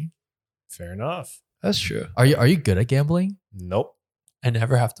money. Fair enough. That's true. Are you good at gambling? Nope. I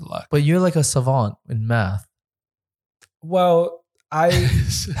never have to luck. But you're like a savant in math. Well, I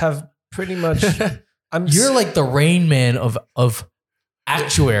have pretty much. You're like the Rain Man of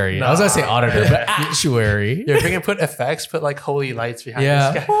actuary. I was gonna say auditor, but actuary. You're going to put effects, put like holy lights behind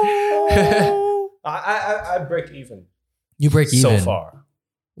Yeah. this guy. I break even You break even. so far.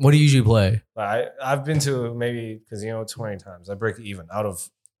 What do you usually play? I've been to maybe 20 times. I break even out of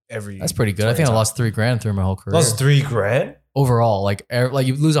every. That's pretty good. I think I lost $3,000 through my whole career. Lost $3,000. Overall, like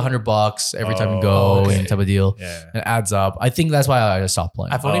you lose $100 every time you go, Oh, okay. and type of deal. Yeah. It adds up. I think that's why I just stopped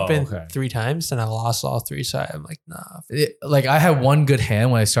playing. I've only Oh, been okay. 3 times and I lost all 3. So I'm like, nah. Like I had one good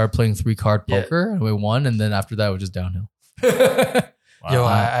hand when I started playing 3-card Yeah. poker, and we won, and then after that it was just downhill. Yo,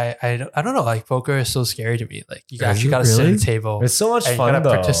 I don't know. Like poker is so scary to me. Like you Are actually you got to sit at really? the table It's so much and you fun got to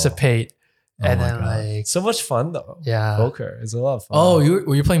though. participate. Oh And my then God. like, So much fun though. yeah. Poker is a lot of fun. Oh,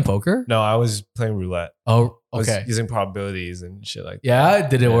 were you playing poker? No, I was playing roulette. Oh, I was okay. using probabilities and shit like that. Yeah,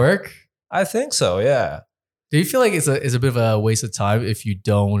 did it Yeah. work? I think so. Yeah. Do you feel like it's a bit of a waste of time if you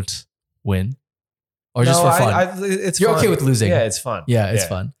don't win, or just for fun? It's You're fun. okay with losing. Yeah, it's fun. Yeah, it's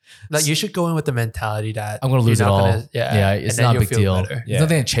fun. Like you should go in with the mentality that I'm gonna lose you're it not all. gonna- Yeah, and it's then not a you'll big feel deal. better. Yeah. There's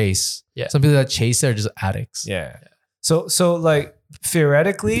nothing to chase. Yeah. Some people that chase are just addicts. Yeah. So like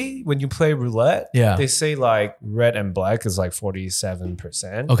theoretically, when you play roulette, Yeah. they say like red and black is like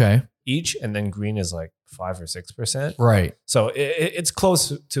 47% Okay. each, and then green is like 5 or 6%. Right. So it's close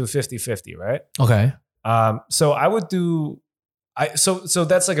to 50-50, right? Okay. So I would do, so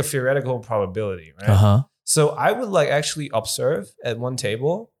that's like a theoretical probability, right? Uh huh. So I would like actually observe at one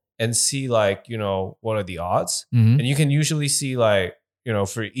table and see like, what are the odds? hmm And you can usually see like,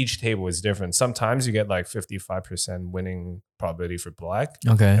 for each table is different. Sometimes you get like 55% winning probability for black,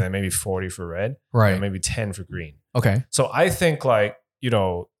 and Okay. then maybe 40 for red, Right. and maybe 10 for green. Okay. So I think like,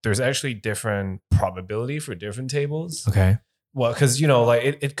 there's actually different probability for different tables. Okay. Well, because like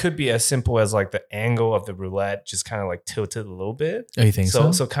it could be as simple as like the angle of the roulette just kind of like tilted a little bit. Oh, you think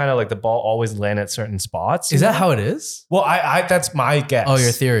so? So kind of like the ball always land at certain spots. Is that how it is? Well, I that's my guess. Oh,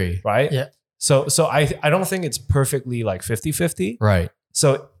 your theory. right? Yeah. So I don't think it's perfectly like 50-50. Right.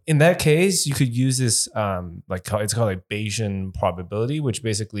 So in that case, you could use this it's called like Bayesian probability, which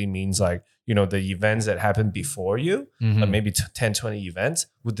basically means like, the events that happen before you, Mhm. like maybe 10, 20 events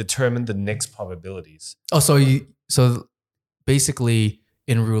would determine the next probabilities. Oh, so basically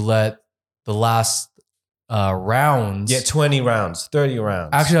in roulette, the last rounds Yeah, 20 rounds, 30 rounds.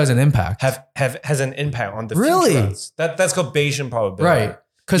 actually has an impact. has an impact on the Really? future rounds. That's called Bayesian probability. Right.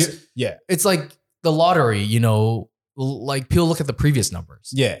 Because Yeah. it's like the lottery, like people look at the previous numbers,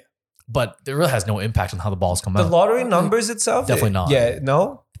 Yeah. but it really has no impact on how the balls come The out. lottery numbers itself? Definitely not. Yeah,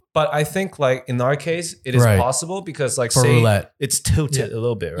 no. But I think like in our case, it is Right. possible because like For say roulette. it's tilted Yeah. a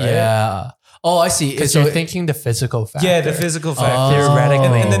little bit, right? Yeah. Oh, I see. Because So you're thinking the physical factor. Yeah, the physical factor. Oh.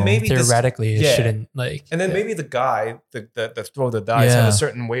 Theoretically, And then maybe this- theoretically, it yeah. shouldn't like. And then maybe the guy that throw the dice Yeah. have a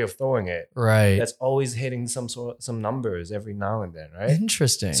certain way of throwing it. right. That's always hitting some numbers every now and then, right?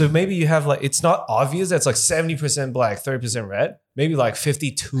 Interesting. So maybe you have like, it's not obvious that's like 70% black, 30% red. Maybe like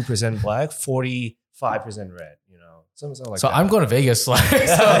 52% black, 45% red, you know, something like So that. I'm going to Vegas. Like, so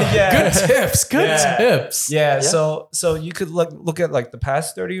Yeah. Good tips. Good Yeah. tips. Yeah, Yeah. so you could look at like the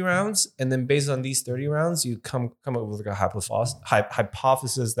past 30 rounds, and then based on these 30 rounds, you come up with like a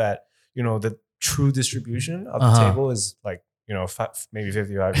hypothesis that, you know, the true distribution of the Uh-huh. table is like, you know, maybe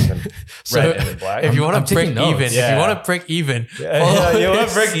 55% So red and then black. if you I'm want to break taking notes. even, if Yeah. you want to break even, yeah, you want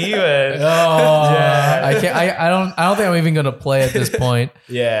to break even. Oh, Yeah. I can't. I don't think I'm even going to play at this point.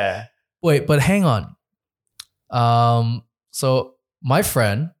 Yeah. Wait, but hang on. So my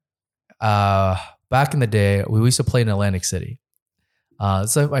friend, back in the day, we used to play in Atlantic City.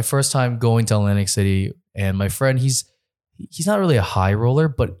 It's like my first time going to Atlantic City, and my friend, he's not really a high roller,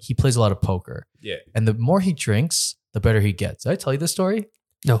 but he plays a lot of poker. Yeah. And the more he drinks, the better he gets. Did I tell you this story?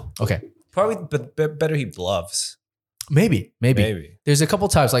 no. Okay, Probably better he bluffs. maybe. Maybe. There's a couple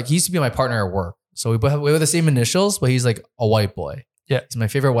times, like he used to be my partner at work, so we have the same initials, but he's like a white boy. Yeah. He's my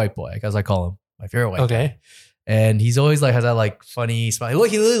favorite white boy, as I call him, my favorite white boy. Okay. And he's always like has that like funny smile.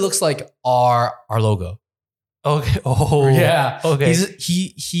 Look, he literally looks like our logo. Okay. Oh. Yeah. Okay.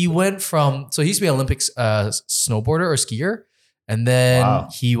 He went from, so he used to be an Olympic snowboarder or skier, and then Wow.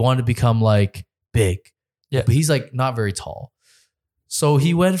 he wanted to become like big. Yeah. But he's like not very tall. So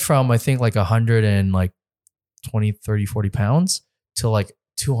he went from I think like 100 and like 20, 30, 40 pounds to like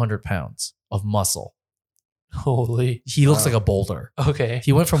 200 pounds of muscle. Holy. He looks Wow. like a boulder. Okay.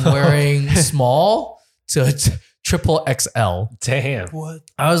 He went from wearing small to triple XL. Damn. What?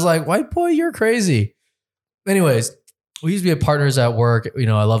 I was like, white boy, you're crazy. Anyways, we used to be partners at work. You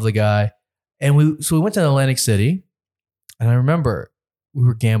know, I love the guy. And we went to Atlantic City, and I remember we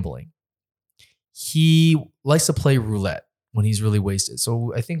were gambling. He likes to play roulette when he's really wasted.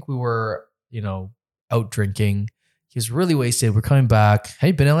 So I think we were, you know, out drinking. He was really wasted. We're coming back. Have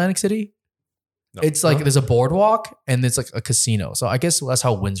you been to Atlantic City? No. It's like there's a boardwalk and it's like a casino. So I guess that's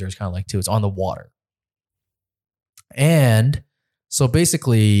how Windsor is kind of like too. It's on the water. And so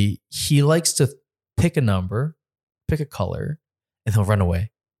basically, he likes to pick a number, pick a color, and he'll run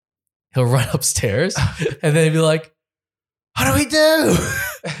away. He'll run upstairs and then he'll be like, how do we do?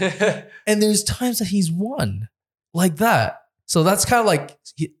 And there's times that he's won like that. So that's kind of like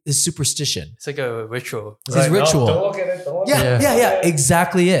his superstition. It's like a ritual. It's his ritual. Don't look at it. Don't look Yeah, at it. yeah.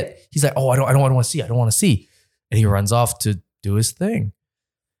 Exactly it. He's like, oh, I don't want to see. I don't want to see. And he runs off to do his thing.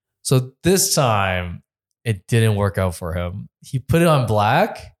 So this time it didn't work out for him. He put it on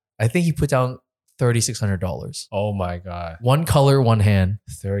black. I think he put down $3,600. Oh my God. One color, one hand.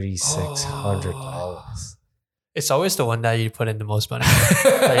 $3,600. It's always the one that you put in the most money.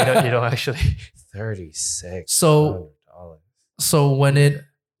 That you don't actually. $3,600. So when it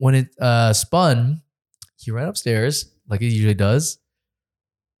spun, he ran upstairs like he usually does,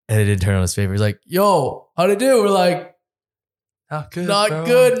 and it didn't turn on his favor. He's like, "Yo, how'd it do?" We're like, Not good. "Not bro.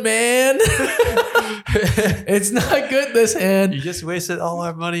 good, man. It's not good this hand." You just wasted all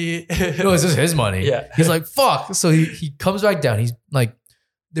our money. No, it's just his money. Yeah. He's like, "Fuck." So he comes back down. He's like,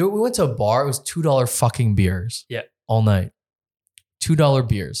 we went to a bar. It was $2 fucking beers. Yeah. All night. $2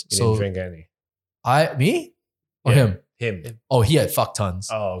 beers. You So didn't drink any. me or Yeah. him? Him. Oh, he had fuck tons.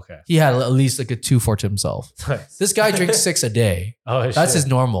 Oh, okay. He had at least like a 2 for himself. Nice. This guy drinks 6 a day. Oh, shit. That's his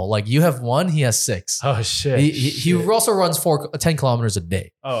normal. Like you have 1, he has 6. Oh, shit. He Shit. also runs 10 kilometers a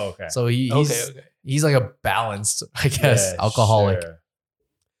day. Oh, okay. So he's Okay. he's like a balanced, I guess, Yeah, alcoholic. sure.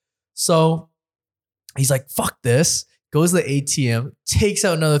 So he's like, fuck this. Goes to the ATM, takes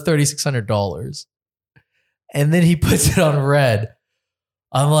out another $3,600, and then he puts it on red.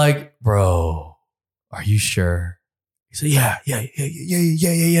 I'm like, bro, are you sure? He said, yeah,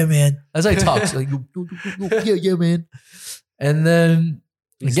 man. As I talk, so like, yeah, man. And then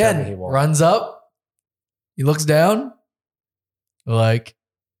Please tell me he again, won't. runs up. He looks down. Like,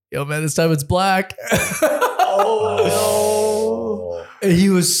 yo, man, this time it's black. Oh, And he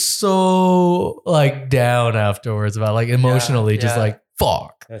was so like down afterwards about like emotionally, just yeah. like,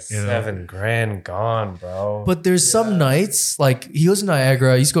 fuck. That's You know? $7,000 gone, bro. But there's some nights, like he goes to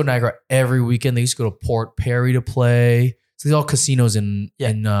Niagara. He used to go to Niagara every weekend. They used to go to Port Perry to play. So these are all casinos in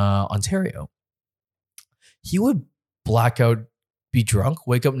Ontario. He would black out, be drunk,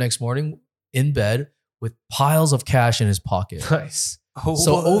 wake up next morning in bed with piles of cash in his pocket. nice. Oh,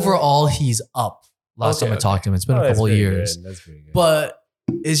 So overall, he's up. Last Okay, time I talked to him, it's been Oh, a that's couple of pretty years. good. That's pretty good. But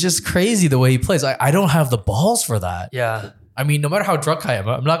it's just crazy the way he plays. I don't have the balls for that. yeah. I mean, no matter how drunk I am,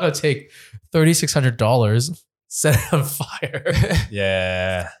 I'm not going to take $3,600, set it on fire.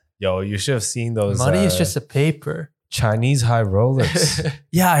 Yeah. Yo, you should have seen those. Money is just a paper. Chinese high rollers.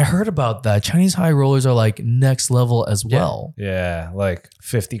 Yeah, I heard about that. Chinese high rollers are like next level as Yeah. well. Yeah, like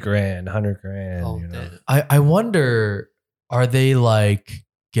 50 grand, 100 grand. Oh, you know. damn. I wonder, are they like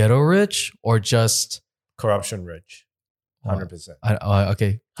ghetto rich or just Corruption rich. 100%.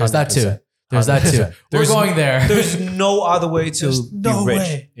 okay? There's that too. 100%. There's that too. 100%. We're going there. There's no other way to There's be no rich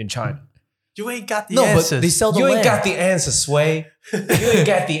way. in China. You ain't got the No, answers. but they sell the You land. ain't got the answer, Sway. You ain't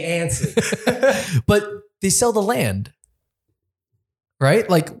got the answer. But they sell the land, right?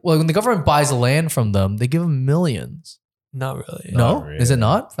 Like, well, when the government buys the land from them, they give them millions. Not really. No, Not is it really.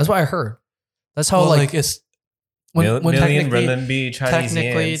 not? That's what I heard. That's how Well, like it's when Million technically- renminbi, Chinese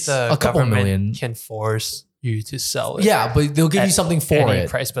technically yens. the A couple government million. can force you to sell it. yeah, but they'll give you at something for any it.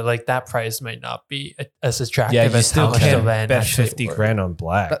 price, but like that price might not be as attractive Yeah, you as still how much the can't land bet actually 50 worth. grand on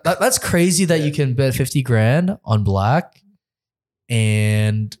black. That's crazy that you can bet 50 grand on black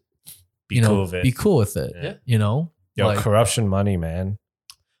and Be cool with it. be cool with it. Yeah. You know, Yo, like, corruption money, man.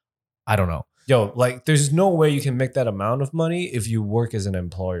 I don't know. Yo, like, there's no way you can make that amount of money if you work as an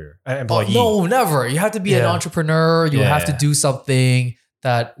employer. An Oh, employee. no, never. You have to be an Yeah. entrepreneur. You have to Yeah. do something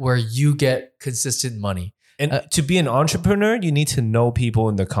that where you get consistent money. And to be an entrepreneur, you need to know people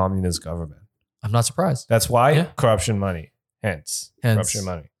in the communist government. I'm not surprised. That's why Yeah. corruption money. Hence, corruption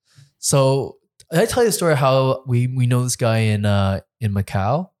money. So did I tell you the story how we know this guy in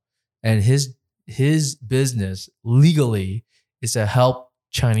Macau, and his business legally is to help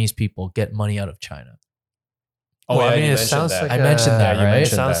Chinese people get money out of China. Oh, Well, yeah, I mean, you it mentioned sounds that. like I mentioned that, you right? It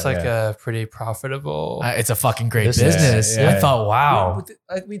mentioned sounds that, like yeah. a pretty profitable. It's a fucking great Business. business. Yeah, I yeah. thought, wow,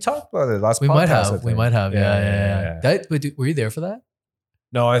 We talked about it last we podcast. might I have, we think. might have, yeah. Were you there for that?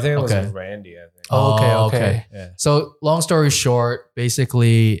 No, I think it was Okay. with Randy. I think. Oh, okay, Oh, okay. Yeah. So long story short,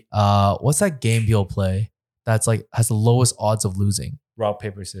 basically, what's that game people play that's like has the lowest odds of losing? Rock,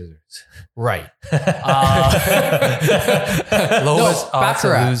 paper, scissors. Right. Lowest odds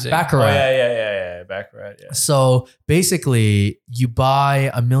of losing. Baccarat. Oh, yeah. Baccarat, yeah. So basically, you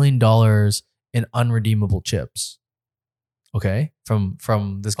buy $1 million in unredeemable chips. Okay, from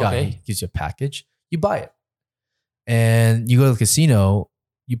this guy, Okay. he gives you a package. You buy it, and you go to the casino.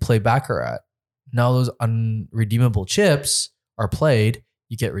 You play baccarat. Now those unredeemable chips are played.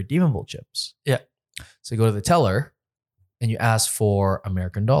 You get redeemable chips. Yeah. So you go to the teller, and you ask for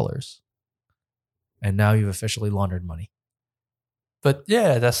American dollars, and now you've officially laundered money. But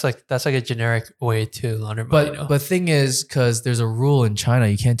yeah, that's like a generic way to launder money. But thing is, because there's a rule in China,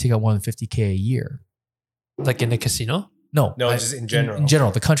 you can't take out more than $50K a year. like in the casino, No, just in general. In general,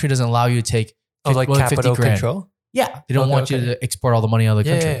 the country doesn't allow you to take like more than 50 capital grand. control. Yeah, they don't Okay, want you okay. to export all the money out of the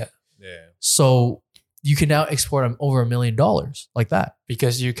Yeah, country. yeah, yeah, Yeah. So you can now export them over $1 million like that.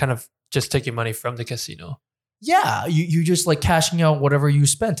 because you kind of just taking money from the casino. Yeah, you just like cashing out whatever you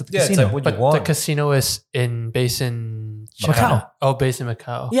spent at the Yeah, it's casino. like what But you the want. casino is based in Macau. China. Oh, based in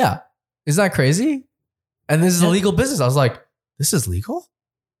Macau. Yeah, isn't that crazy? And this is a Yeah. legal business. I was like, this is legal?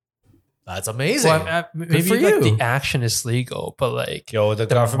 That's amazing. Well, maybe for like you. the action is legal, but like Yo, the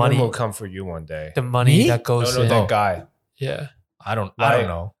government money- will come for you one day. the money Me? that goes No, in. that guy. Yeah. I don't Like,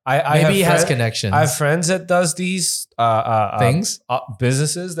 know. I Maybe have he has friend- connections. I have friends that does these Things.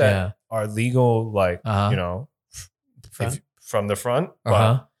 businesses that Yeah. are legal, like Uh-huh. you know, Front. from the front. But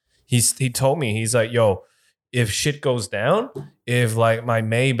Uh-huh. he told me, he's like, yo, if shit goes down, if like my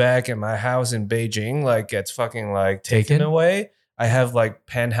Maybach and my house in Beijing like gets fucking like taken Taken? away, I have like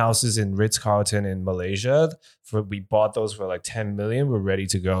penthouses in Ritz Carlton in Malaysia. We bought those for like 10 million. We're ready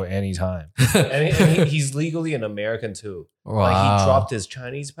to go anytime. And he's legally an American too. Like Wow. he dropped his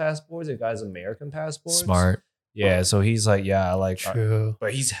Chinese passports, the guy's American passports. Smart. Yeah, so he's like, yeah, like, True.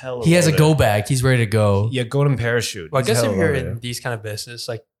 but he's hella. He has a loaded. go bag. He's ready to go. Yeah, golden parachute. Well, I He's guess if hella you're loaded. in these kind of business,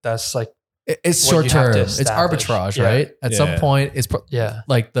 like that's like It's what short you have term. to It's establish. arbitrage, Yeah. right? At some Yeah. point, it's yeah.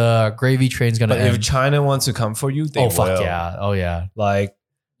 like the gravy train's gonna But if end. China wants to come for you, they Oh fuck will. yeah! Oh yeah! Like,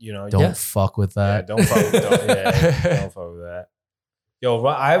 you know, Don't Yeah. fuck with yeah, that. don't fuck with don't fuck with that. Yo,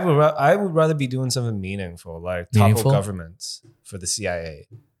 I would rather be doing something meaningful, like topple Meaningful? governments for the CIA.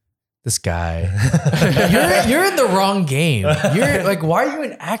 This guy. you're in the wrong game. You're like, why are you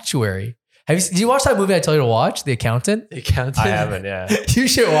an actuary? Did you watch that movie I told you to watch, The Accountant? The accountant. I haven't, yeah. You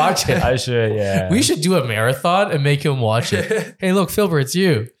should watch it. I should, yeah. We should do a marathon and make him watch it. Hey, look, Filbert, it's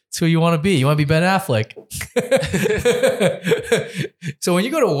you. It's who you want to be. You want to be Ben Affleck. So when you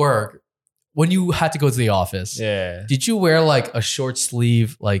go to work, when you had to go to the office, Yeah. did you wear like a short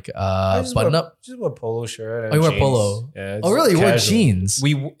sleeve, like I just button wear- up? Just wear polo shirt. And Oh, you wear jeans. polo? Yeah. Oh, really? You wear casual. jeans?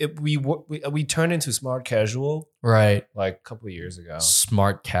 We turned into smart casual Right. like a couple of years ago.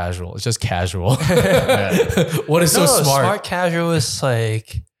 Smart casual. It's just casual. Yeah. What is No, so smart? smart casual is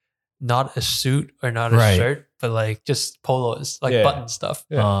like not a suit or not a Right. shirt, but like just polos, like Yeah. button stuff.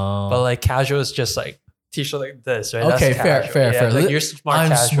 Yeah. But like casual is just like t-shirt like this, right? Okay, That's fair, casual. fair, Yeah, fair. Like you're smart I'm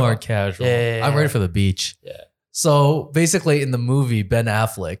casual. smart casual. Yeah. I'm ready for the beach. Yeah. So basically, in the movie, Ben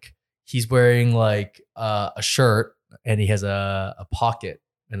Affleck, he's wearing like a shirt and he has a pocket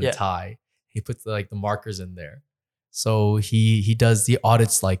and a Yeah. tie. He puts like the markers in there. So he does the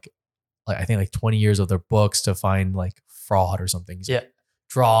audits like I think like 20 years of their books to find like fraud or something. He's Yeah.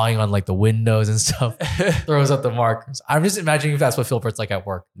 drawing on like the windows and stuff. Throws up the markers. I'm just imagining if that's what Phil Pert's like at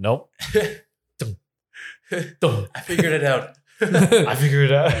work. Nope. I figured it out. I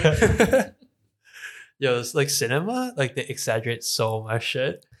figured it out. Yo, it's like cinema, like they exaggerate so much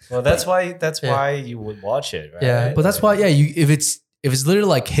shit. Well, that's why Yeah. you would watch it, right? Yeah. But that's why, yeah, if it's literally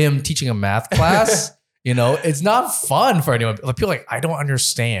like him teaching a math class, it's not fun for anyone. Like people are like, I don't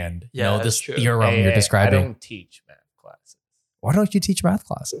understand. Yeah, that's this true. theorem you're I describing. don't teach math classes. Why don't you teach math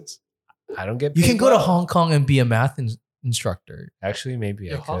classes? I don't get. You can paid go to well. Hong Kong and be a math instructor. Actually, maybe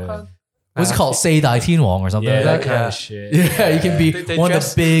I Yo, Hong could. Kong? What's it called? Say Dai Tin Wong or something Yeah, like that that. kind Yeah. of shit. Yeah, you can be They one of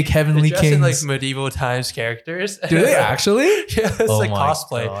dress- the big They heavenly dress kings. in like medieval times characters. Do they actually? Yeah, it's Oh like my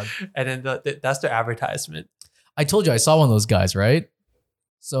cosplay. God. And then that's their advertisement. I told you I saw one of those guys, right?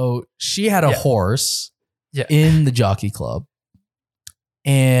 So she had a Yeah. horse Yeah. in the jockey club,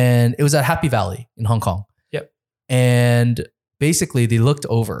 and it was at Happy Valley in Hong Kong. Yep. And basically, they looked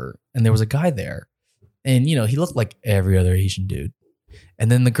over, and there was a guy there, and he looked like every other Asian dude. And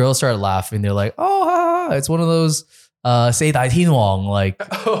then the girls started laughing. They're like, "Oh, ha, ha, it's one of those say Dai Tin Wong like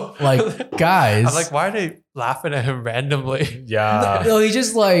guys." I'm like, why are they laughing at him randomly? Yeah. No, he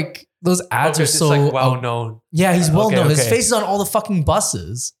just like those ads Okay, are it's so like well known. Yeah, he's well Okay, known. His okay. face is on all the fucking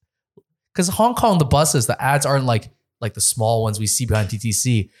buses. Because Hong Kong, the buses, the ads aren't like the small ones we see behind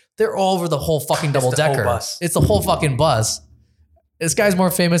TTC. They're all over the whole fucking It's the double decker. whole bus. It's the whole fucking bus. This guy's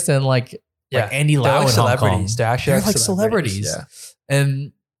more famous than like Andy They're Lau like in Hong Kong. celebrities. They're actually They're like celebrities. Yeah.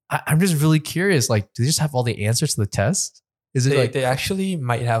 And I'm just really curious. Like, do they just have all the answers to the test? Is it They, like, they actually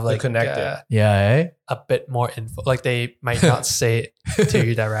might have like connected. yeah, eh? a bit more info. Like they might not say it to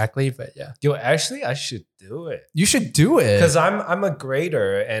you directly, but yeah. Yo, actually, I should do it You should do it. because I'm a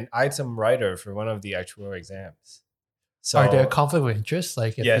grader and item writer for one of the actual exams. So Are there conflict of interest?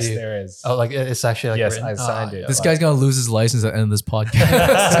 Like if yes, you, there is. oh, like it's actually like Yes, written? I signed it. this guy's gonna lose his license at the end of this podcast.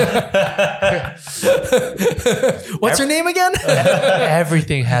 What's your name again?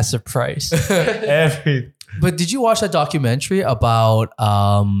 Everything has a price. Every But did you watch that documentary about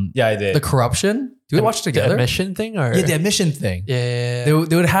yeah, I did. the corruption? Do we watch it The together? admission thing or Yeah, the admission thing. yeah. They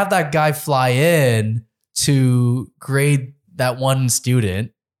would have that guy fly in to grade that one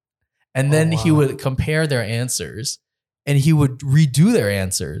student, and then he wow. would compare their answers, and he would redo their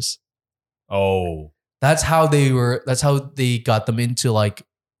answers. Oh, That's how they got them into like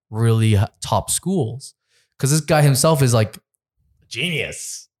really top schools. Because this guy himself is like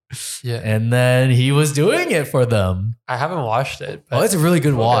genius. Yeah. And then he was doing it for them. I haven't watched it. But Oh, it's a really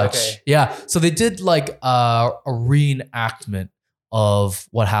good Okay, watch. okay. Yeah. So they did like a reenactment of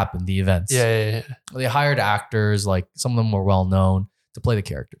what happened, the events. yeah. They hired actors, like some of them were well known, to play the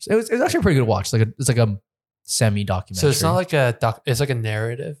characters. It was actually a pretty good watch. It's like a semi documentary. So it's not like a doc. It's like a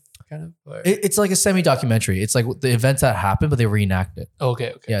narrative kind of. Or? It's like a semi documentary. It's like the events that happened, but they reenact it.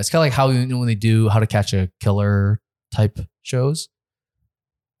 Okay. Yeah, it's kind of like how when they do How to Catch a Killer type shows,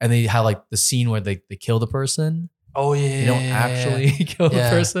 and they have like the scene where they kill the person. Oh yeah. They don't actually kill the Yeah.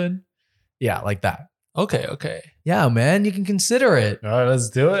 person. Yeah, like that. Okay. Yeah, man, you can consider it. all right, let's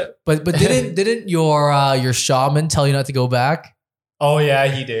do it. But didn't your shaman tell you not to go back? Oh yeah,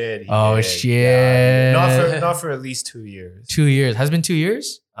 he did. He Oh, did. shit. Yeah, not for at least 2 years. 2 years. Has it been 2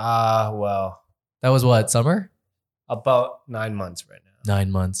 years? Well, That was what, summer? about 9 months right now.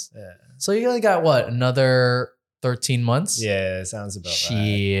 9 months. Yeah, So you only got what, another 13 months? yeah, sounds about right.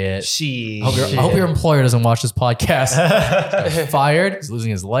 Shit. She. I hope your employer doesn't watch this podcast. Fired. He's losing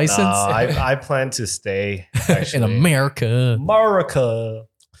his license I plan to stay actually. in America. America.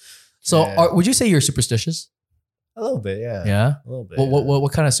 So Yeah. would you say you're superstitious? A little bit, yeah. Yeah. A little bit.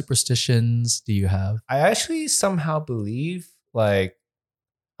 What kind of superstitions do you have? I actually somehow believe, like,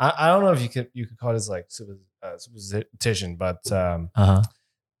 I don't know if you could call this like superstition, but Uh-huh.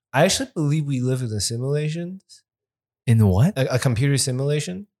 I actually believe we live in a simulation, In what? a computer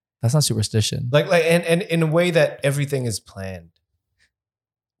simulation, That's not superstition. like and in a way that everything is planned.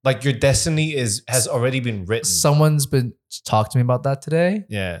 Like your destiny has already been written. Someone's been talking to me about that today.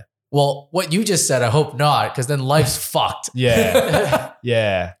 Yeah. Well, what you just said, I hope not, because then life's fucked. Yeah.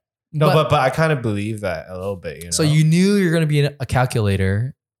 Yeah. No, but I kind of believe that a little bit, you know. So you knew you're going to be a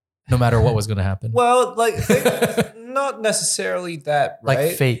calculator no matter what was going to happen. well, like not necessarily that, right?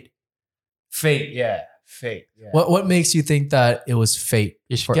 Like fate. Fate, yeah. Fate. Yeah. What makes you think that it was fate?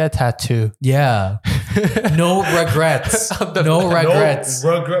 You should get a tattoo. Yeah. No regrets. No regrets.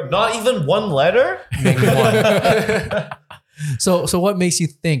 No regret. Not even one letter? Make one. So what makes you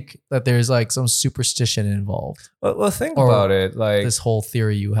think that there's like some superstition involved? Well, think Or about it. Like This whole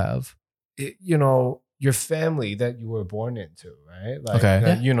theory you have. you know, your family that you were born into, right? Like, Okay.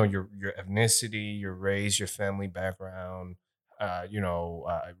 Yeah. you know, your ethnicity, your race, your family background,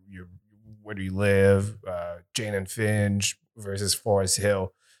 your where do you live, Jane and Finch versus Forest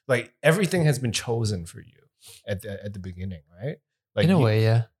Hill. Like everything has been chosen for you at the beginning, right? Like In a you- way,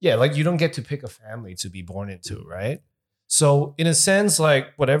 yeah. Yeah, like you don't get to pick a family to be born into, right? So in a sense,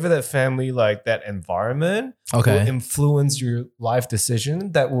 like whatever that family, like that environment will influence your life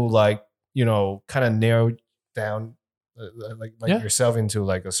decision that will like, you know, kind of narrow down like Yeah. yourself into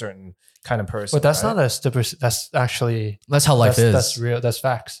like a certain kind of person. But that's right? not a stupid. That's actually That's how life is. That's real. That's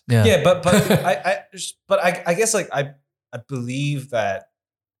facts. Yeah. Yeah, but I guess like I believe that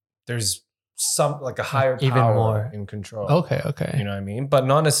there's some like a higher Even power more. in control. Okay. You know what I mean? But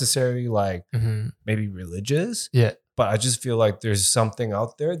not necessarily like hmm maybe religious. Yeah. But I just feel like there's something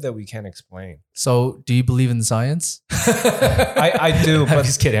out there that we can't explain. So do you believe in science? I do, I'm but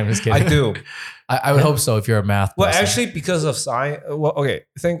just kidding. I'm just kidding. I do. I would hope so if you're a math Well, person. actually, because of science. Well, okay.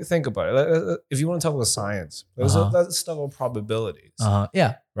 Think about it. If you want to talk about science, let's talk about probabilities,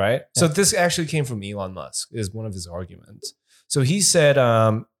 Yeah. right? So this actually came from Elon Musk. Is one of his arguments. So he said,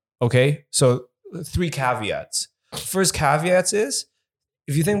 okay, so 3 caveats. First caveats is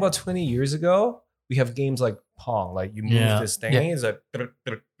if you think about 20 years ago, we have games like Pong, like you move Yeah. this thing, Yeah. it's like,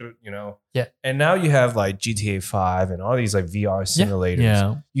 you know. Yeah. And now you have like GTA 5 and all these like VR simulators.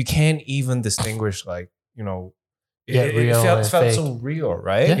 Yeah. You can't even distinguish like, you know, Yeah, it real felt and so real,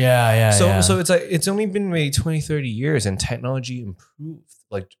 right? Yeah. Yeah. So it's like it's only been maybe 20, 30 years and technology improved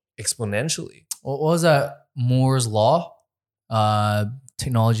like exponentially. What was that? Moore's law?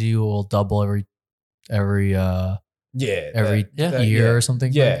 Technology will double every Yeah. year or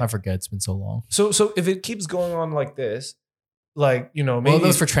something. Yeah. I forget. It's been so long. So if it keeps going on like this, like, you know, Well, maybe that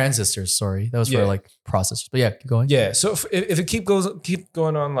was for transistors. Sorry, that was Yeah. for like processors. But yeah, keep going. yeah. So if it keep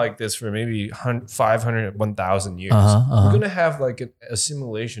going on like this for maybe 500, 1,000 years, Uh-huh. we're gonna have like a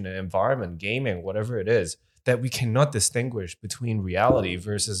simulation, an environment, gaming, whatever it is, that we cannot distinguish between reality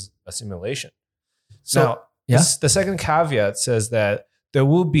versus a simulation. So- Now, yeah. the second caveat says that there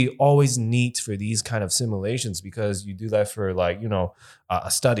will be always need for these kind of simulations because you do that for like, you know,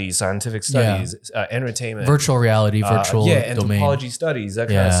 studies, scientific studies, entertainment, Virtual reality, virtual domain. anthropology studies, that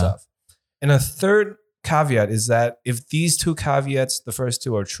kind of Yeah. stuff. And a third caveat is that if these 2 caveats, the first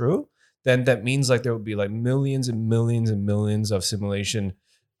 2 are true, then that means like there would be like millions and millions and millions of simulation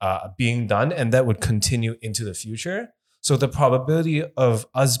being done, and that would continue into the future. So the probability of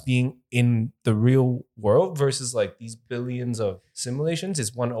us being in the real world versus like these billions of simulations is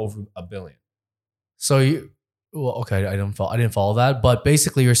 1/1,billion. So okay, I didn't follow that, but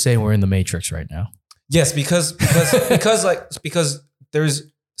basically you're saying we're in the Matrix right now. Yes, because there's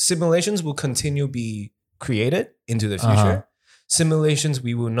simulations will continue be created into the future. Uh-huh. Simulations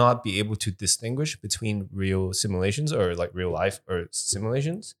we will not be able to distinguish between real simulations or like real life or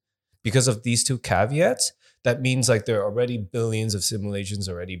simulations because of these 2 caveats. That means like there are already billions of simulations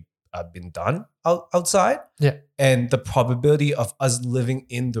already been done outside. Yeah. And the probability of us living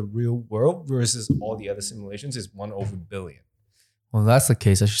in the real world versus all the other simulations is 1/billion. Well, if that's the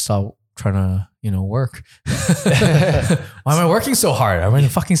case, I should stop trying to, work. Why am I working so hard? I'm in a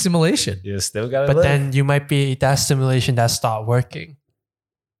fucking simulation. You still gotta But live. then you might be that simulation that stopped working.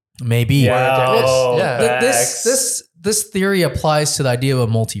 Maybe. Wow. Yeah. This theory applies to the idea of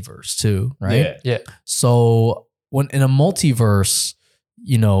a multiverse too, right? Yeah. So when in a multiverse,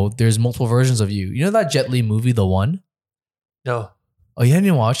 there's multiple versions of you. You know that Jet Li movie, The One? No. Oh, you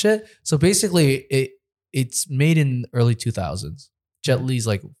hadn't watched it? So basically, it's made in early 2000s. Jet Li's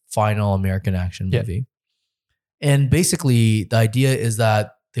like final American action Yeah. movie. And basically, the idea is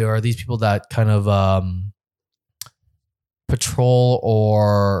that there are these people that kind of patrol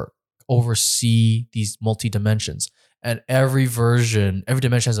or oversee these multi-dimensions. And every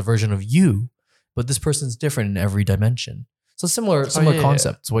dimension has a version of you, but this person's different in every dimension. So similar yeah.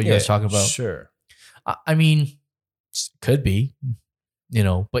 concept to what you guys talking about. Sure. I mean, could be,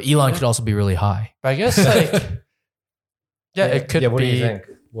 but Elon could also be really high. But I guess like, yeah, it could What be. do you think?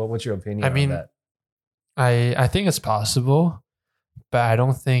 What's your opinion I on mean, that? I think it's possible, but I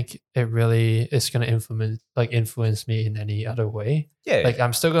don't think it really is gonna influence me in any other way. Yeah, Like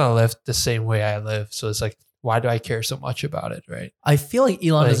I'm still gonna live the same way I live. So it's like, why do I care so much about it, right? I feel like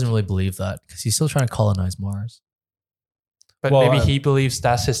Elon Like- doesn't really believe that because he's still trying to colonize Mars. But Well, maybe he believes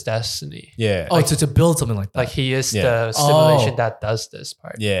that's his destiny. yeah. Oh, to build something like that. Like he is Yeah. the simulation Oh. that does this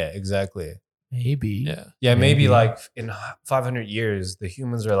part. Yeah, exactly. maybe. Yeah. Yeah, maybe Maybe. like in 500 years, the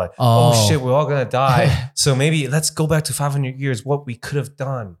humans are like, oh shit, we're all gonna die. So maybe let's go back to 500 years, what we could have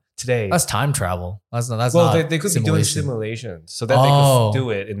done today. That's time travel. That's not. well, not they could be doing simulation, simulations so that they Oh. could do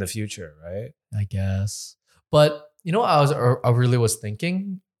it in the future, right? I guess. But you know, what I really was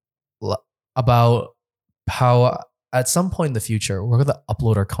thinking about how at some point in the future we're gonna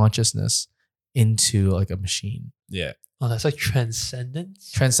upload our consciousness into like a machine. Yeah. Oh, that's like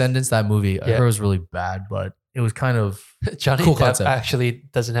Transcendence. Transcendence, that movie, I Yeah. heard was really bad, but it was kind of Johnny Cool Depp concept. actually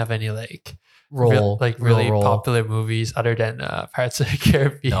doesn't have any like role, really role. popular movies other than Pirates of the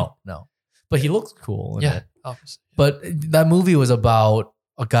Caribbean. No. But he looked cool. in Yeah, it. obviously. But that movie was about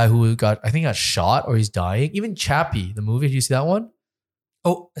a guy who got shot or he's dying. Even Chappie, the movie, did you see that one?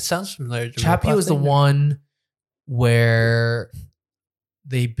 Oh, it sounds familiar. The Chappie robot was the thing? one where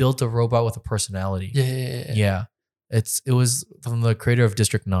they built a robot with a personality. Yeah. Yeah. It was from the creator of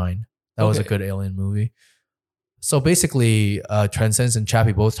District 9. That was a Okay. good alien movie. So basically, Transcendence and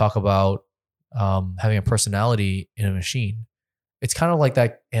Chappie both talk about having a personality in a machine. It's kind of like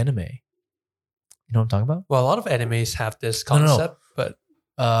that anime. You know what I'm talking about? Well, a lot of animes have this No, no, no. concept,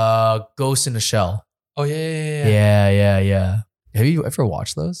 but Ghost in the Shell. oh yeah. Yeah. Have you ever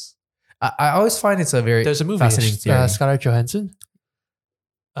watched those? I always find it's a very There's a movie, fascinating theory. Scarlett Johansson.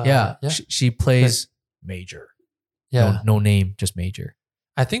 yeah. yeah, She plays Major. yeah. No name, just Major.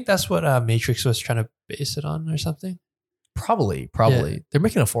 I think that's what Matrix was trying to base it on, or something. Probably. Yeah. They're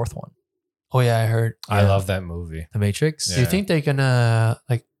making a fourth one. Oh yeah, I heard. I Yeah. love that movie. The Matrix. Yeah. Do you think they're gonna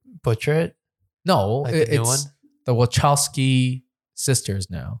like butcher it? No, Like the new it's the Wachowski sisters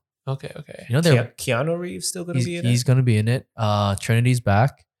now. Okay. You know they're Keanu Reeves still gonna be in he's it? going to be in it. Trinity's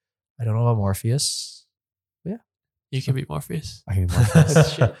back. I don't know about Morpheus. You can be Morpheus. I can be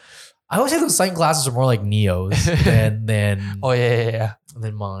Morpheus. Shit. I always say those sunglasses are more like Neo's than Oh yeah.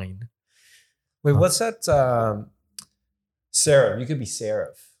 than mine. Wait, what's that? Seraph. You could be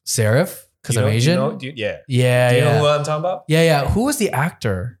Seraph. Seraph, because I'm Asian. Yeah. Yeah, Do you yeah. know who I'm talking about? Yeah. Who was the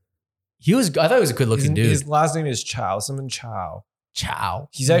actor? I thought he was a good looking dude. His last name is Chow. Simon Chow. Chow.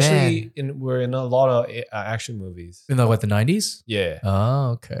 He's actually we're in a lot of action movies. In the 90s? Yeah. Oh,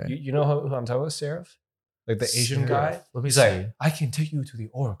 okay. You know who I'm talking about? Seraph? Like the Asian guy? Seraph. Let me He's see. like, I can take you to the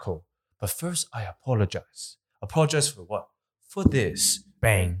Oracle, but first I apologize. Apologize for what? For this.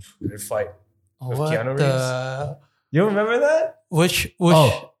 Bang. They fight. With What Keanu the? You remember that? Which?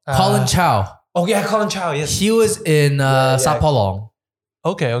 Oh, Colin Chow. Oh yeah, Colin Chow. Yes. He was in Yeah. Sapolong.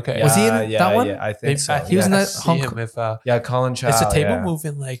 Okay. Was he in that one? Yeah, I think Maybe so. I He was in I that see Hong him Kong- if Yeah, Colin Chow. is the table yeah.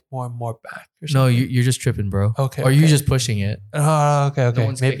 moving like more and more back? Or No, something? you're just tripping, bro. Okay. Or you're okay. just pushing it. Oh, okay. No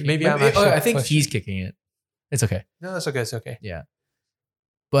one's Maybe kicking- maybe I'm actually I think pushing. he's kicking it. It's okay. No, that's okay. It's okay.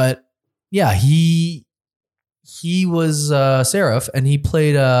 But yeah, he was Seraph, and he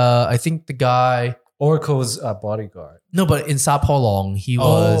played I think the guy. Oracle's bodyguard. No, but in Sapolong, he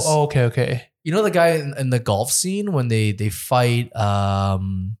was. Oh, okay. Okay. You know the guy in the golf scene when they fight.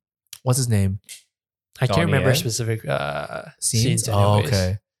 What's his name? I can't Donnie remember Yen? specific Scenes. scenes. Oh, anyways.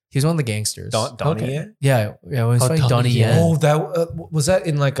 okay. He's one of the gangsters. Donnie Okay. Yen? Yeah. When he's Oh, fighting Donnie Donnie Yen. Yen. Oh, that was that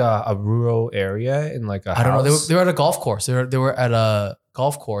in like a rural area in like a I don't know. house? They were at a golf course. They were at a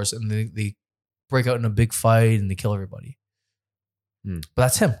golf course, and they break out in a big fight and they kill everybody. But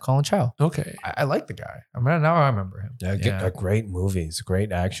that's him, Colin Chow. Okay. I like the guy. Now I remember him. Yeah, great movies,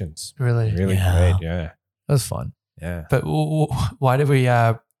 great actions, Really. really Yeah. great. Yeah, That was fun. yeah. But why did we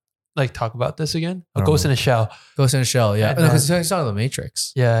like talk about this again? I don't Ghost know. in a Shell. Ghost in a Shell. Yeah, And because he's not in the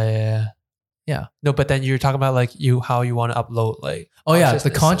Matrix. Yeah. Yeah. No, but then you're talking about like how you want to upload like. Oh yeah, the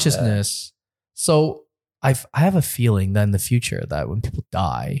consciousness and consciousness. So I have a feeling that in the future that when people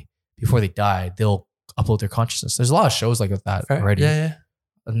die, before they die, they'll upload their consciousness. There's a lot of shows like that Right? already. Yeah.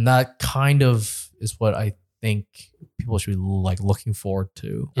 And that kind of is what I think people should be like looking forward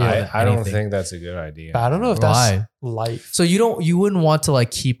to. Yeah. I don't Anything. think that's a good idea. But I don't know if that's Why? life. So you wouldn't want to like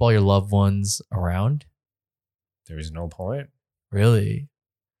keep all your loved ones around, There is no point. really?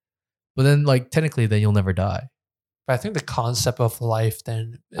 But then like technically, then you'll never die. But I think the concept of life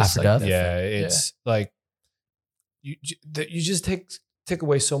then is After like death? Yeah, different. it's like you just take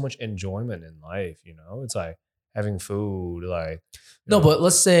away so much enjoyment in life. You know, it's like having food, like No, but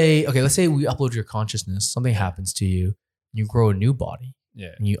let's say we upload your consciousness. Something happens to you, you grow a new body. Yeah.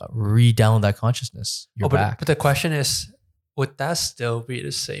 and you re-download that consciousness, you're back. But the question is, would that still be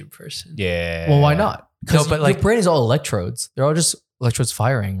the same person? Yeah. Well, why not? Because No, but your like- brain is all electrodes. They're all just electrodes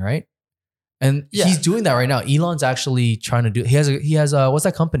firing, right? And Yeah. he's doing that right now. Elon's actually trying to do. He has a what's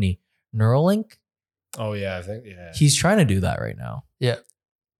that company? Neuralink. Oh yeah, I think yeah. He's trying to do that right now.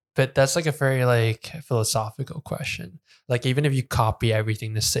 But that's like a very like philosophical question. Like even if you copy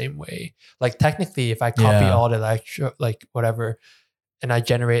everything the same way, like technically, if I copy Yeah. all the like whatever, and I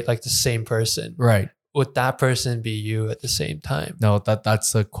generate like the same person, Right. would that person be you at the same time? No,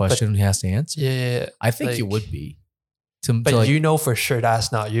 that's a question he has to answer. Yeah, I think it like- would be. but like, you know for sure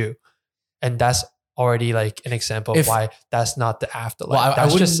that's not you, and that's already like an example of If- why that's not the afterlife. Well,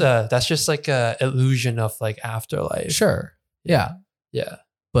 I that's just like a illusion of like afterlife. sure. Yeah. Yeah.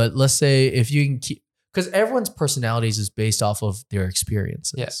 But let's say if you can keep, because everyone's personalities is based off of their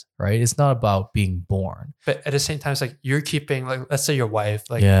experiences, Yes. right? It's not about being born. But at the same time, it's like you're keeping like, let's say your wife,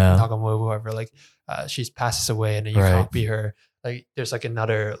 like Yeah. Nagamoto, whoever, like she passes away and then you Right. copy her. Like there's like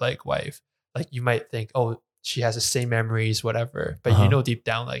another like wife. Like you might think, oh, she has the same memories, whatever. But Uh-huh. you know deep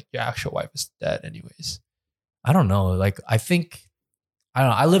down, like your actual wife is dead anyways. I don't know. Like, I think, I don't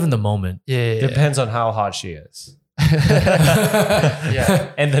know. I live in the moment. Yeah. Depends on how hot she is.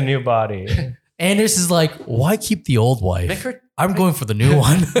 Yeah. And the new body. Anders is like, why keep the old wife? Make her I'm going for the new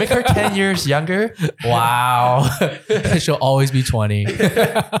one. make her 10 years younger. Wow. She'll always be 20.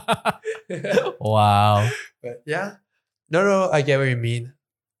 Wow. But yeah. No, I get what you mean.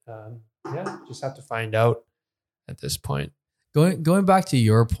 Yeah, just have to find out at this point. Going back to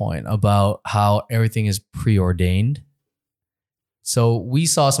your point about how everything is preordained. So we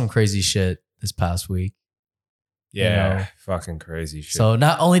saw some crazy shit this past week. Yeah. know. Fucking crazy shit. So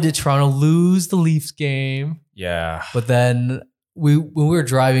not only did Toronto lose the Leafs game, yeah. but then when we were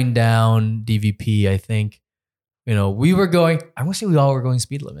driving down DVP, I think, we were going, I want to say we all were going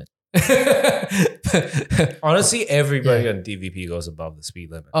speed limit. Honestly, everybody Yeah. on DVP goes above the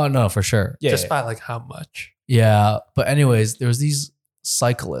speed limit. Oh no, for sure. Yeah. Just by like how much? Yeah. But anyways, there was these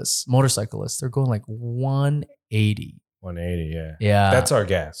motorcyclists, they're going like 180. 180, yeah. Yeah. That's our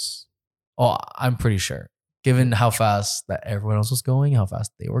guess. Oh, I'm pretty sure. Given how fast that everyone else was going, how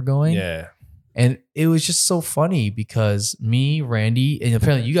fast they were going. Yeah. And it was just so funny because me, Randy, and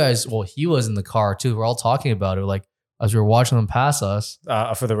apparently you guys, well, he was in the car too. We're all talking about it. Like as we were watching them pass us.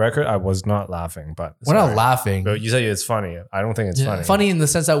 For the record, I was not laughing, but We're not sorry. laughing. But you say it's funny. I don't think it's Yeah. funny. Funny in the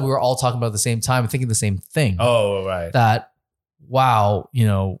sense that we were all talking about it at the same time, thinking the same thing. Oh, right. That, wow,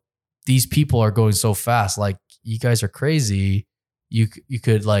 these people are going so fast. Like, you guys are crazy. You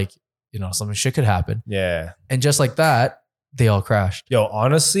could like, something shit could happen. Yeah. And just like that, they all crashed. Yo,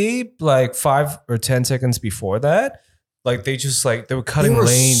 honestly, like 5 or 10 seconds before that, like they were cutting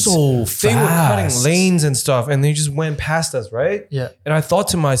lanes. so fast. They were cutting lanes and stuff, and they just went past us, right? Yeah. And I thought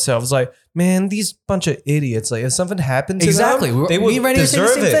to myself, I was like, man, these bunch of idiots. Like, if something happened to Exactly. them, they would Me and Randy were saying the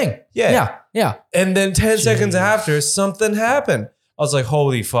deserve same it. thing. Yeah. Yeah. And then 10 seconds Jeez. after, something happened. I was like,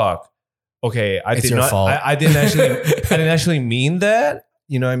 holy fuck. Okay, I It's did your not. fault. I didn't actually mean that.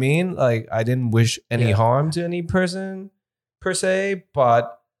 You know what I mean? Like, I didn't wish any Yeah. harm to any person per se,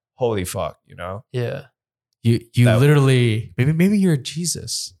 but holy fuck, Yeah. You That- literally, maybe you're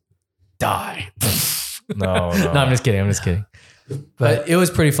Jesus. Die. No, No, I'm just kidding. But it was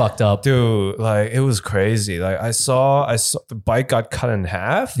pretty fucked up. dude, like it was crazy. Like I saw the bike got cut in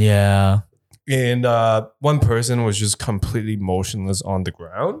half, Yeah. and one person was just completely motionless on the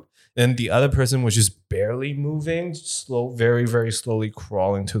ground, and the other person was just barely moving, very very slowly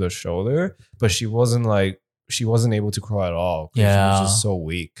crawling to the shoulder, but she wasn't able to crawl at all. 'Cause she Yeah. was just so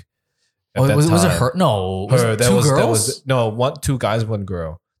weak. at Oh, that was it time. her? No. Was Her, it that two was, that girls? was no, 2 guys, 1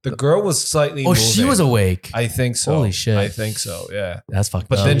 girl. The girl was slightly Oh, moving. she was awake. I think so. Holy shit. I think so, yeah. That's fucked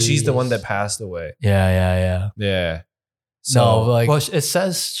But up. then she's the one Jeez. that passed away. Yeah. Yeah. No, like, Well, it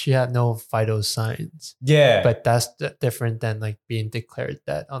says she had no vital signs, yeah. but that's different than like being declared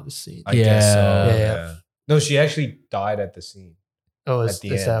dead on the scene. I guess so. Yeah. Yeah. No, she actually died at the scene. Oh, At the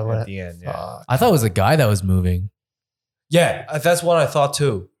end. that what? At the end, yeah. Fuck. I thought it was a guy that was moving, Yeah, that's what I thought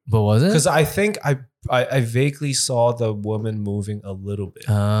too. but was it? Because I think I vaguely saw the woman moving a little bit.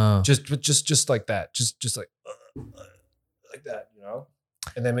 Oh. Just like that. Just like that,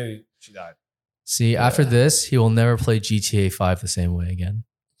 And then maybe she died. See, after this, he will never play GTA 5 the same way again.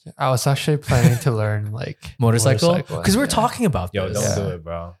 I was actually planning to learn like Motorcycle? Because we're yeah. talking about Yo, this. don't Yeah. do it,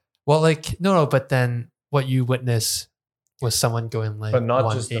 bro. Well, like no, but then what you witness was someone going like But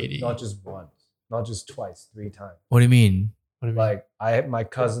not just 180. once, not just twice, 3 times. What do you mean? What do you mean? Like my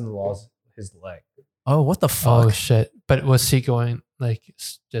cousin lost his leg. Oh, what the fuck? Oh shit! But was he going like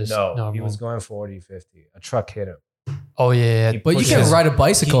just No, normal? he was going 40, 50. A truck hit him. Oh yeah. He But you pushed can't his- ride a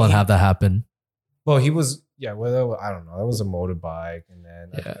bicycle and have that happen. Well, he was well, I don't know. That was a motorbike, and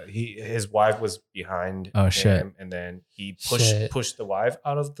then Yeah. his wife was behind. Oh, shit. him, and then he Shit. pushed the wife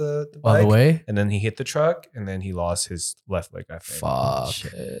out of the By bike, the way, and then he hit the truck, and then he lost his left leg. I think. fuck.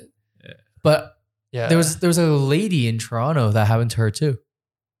 Shit. But Yeah. there was a lady in Toronto that happened to her too.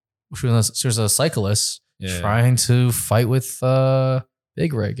 She was a cyclist trying to fight with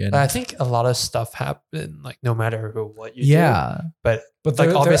Big Rig, and I think a lot of stuff happen like no matter what you do. yeah, But But like,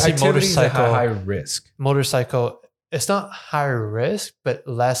 the obviously activities are motorcycle- high risk. motorcycle, it's not high risk, but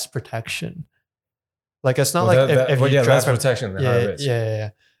less protection. Like it's not Well, like if you less drive a- protection than yeah, high risk. yeah.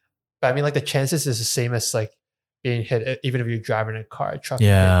 But I mean, like the chances is the same as like being hit, even if you're driving a car, a truck.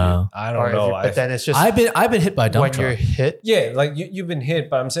 yeah. I Or don't if know. you- but then it's just I've been hit by a dump when you're truck. hit. Yeah, like you've been hit,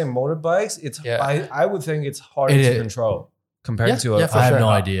 but I'm saying motorbikes. It's Yeah. I would think it's harder It to is. control compared Yeah, to yeah, for I have sure. no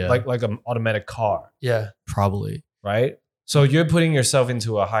idea. like an automatic car, Yeah. Probably right? So you're putting yourself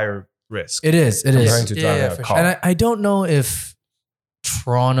into a higher risk. it is. It comparing is. to Yeah, driving yeah, a for car. And I don't know if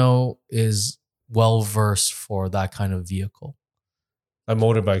Toronto is well versed for that kind of vehicle.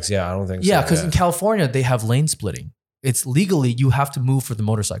 Motorbikes, yeah, I don't think. Yeah, so, because in California they have lane splitting. It's legally you have to move for the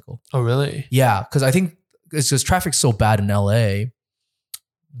motorcycle. Oh, really? Yeah, because I think it's because traffic's so bad in LA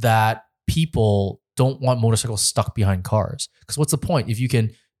that people don't want motorcycles stuck behind cars. Because what's the point if you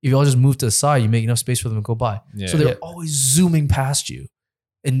all just move to the side, you make enough space for them to go by. Yeah. So they're Yeah. always zooming past you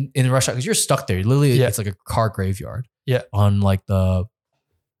in rush hour because you're stuck there. Literally, Yeah. it's like a car graveyard. Yeah. On like I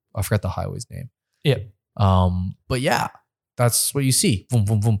forgot the highway's name. Yeah. But yeah, that's what you see. Boom,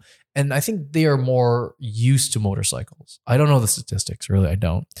 boom, boom. And I think they are more used to motorcycles. I don't know the statistics, really. I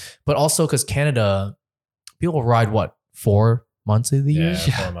don't. But also because Canada, people ride what, 4 months of the year?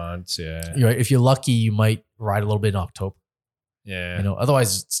 Yeah, 4 months. Yeah, You're right. If you're lucky, you might ride a little bit in October. yeah, You know,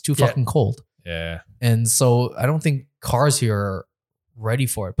 otherwise it's too Yeah. fucking cold. yeah. And so I don't think cars here are ready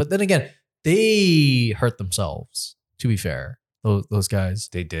for it. But then again, they hurt themselves, to be fair. Those guys.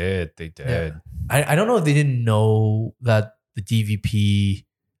 They did. They did. I don't know if they didn't know that the DVP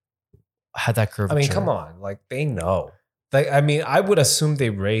had that curvature. I mean, come on, like they know. Like, I mean, I would assume they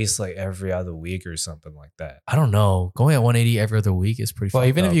race like every other week or something like that. I don't know. Going at 180 every other week is pretty Well, fucked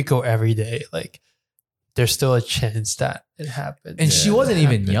even up. if you go every day, like there's still a chance that it happens. And she Yeah, wasn't it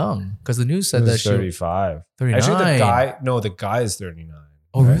even happened. young because the news said It that was she 35. 39. Actually, the guy is 39.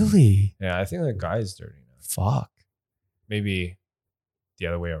 Oh, right? really? Yeah, I think the guy is 39. Fuck. Maybe the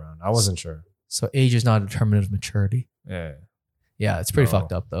other way around. I wasn't sure. So age is not a determinant of maturity. Yeah. Yeah, it's pretty No.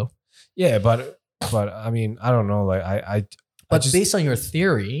 fucked up though. Yeah, but I mean, I don't know. Like I But just, based on your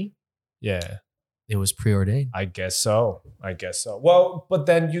theory, yeah, it was preordained. I guess so. Well, but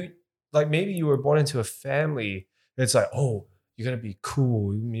then you like maybe you were born into a family. It's like, oh, you're gonna be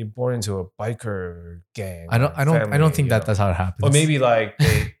cool. You're born into a biker gang. I don't think that that's how it happens. Or maybe like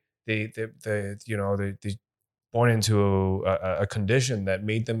they born into a condition that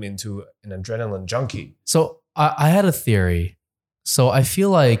made them into an adrenaline junkie. So I had a theory. So I feel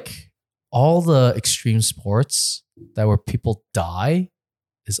like all the extreme sports that where people die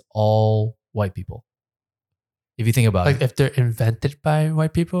is all white people. If you think about Like it, if they're invented by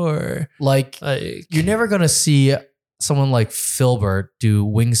white people or like like you're never gonna see someone like Filbert do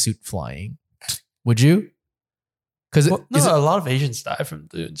wingsuit flying, would you? Because Well, no, a lot of Asians die from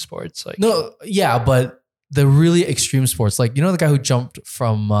doing sports. Like no, yeah, but the really extreme sports, like you know the guy who jumped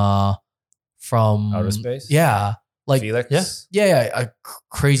from Outer space? yeah, like Felix? yeah. a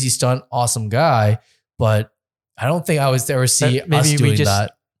crazy stunt, awesome guy, but I don't think I was ever see But maybe us we doing just-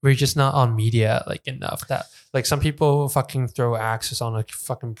 that. we're just not on media like enough that like some people fucking throw axes on a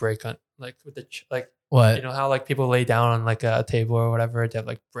fucking break on like with the like What? you know how like people lay down on like a table or whatever to have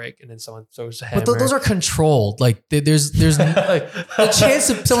like break and then someone throws a hammer. But those are controlled. Like there's like the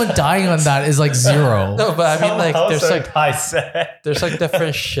chance of someone dying on that is like zero. no, but I mean like there's like dissect. there's like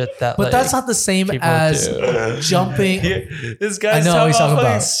different shit that But like, that's not the same people as do. jumping. This I know what he's talking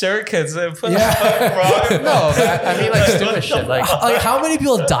about. circuits and put Yeah. No, but I mean like stupid shit like Like how many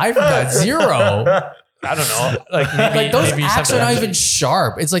people die from that? Zero. I don't know like maybe Like those maybe axes are something- not even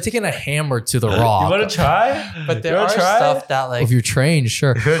sharp. It's like taking a hammer to the rock. You want to try? but there You are wanna try? stuff that like If you're trained,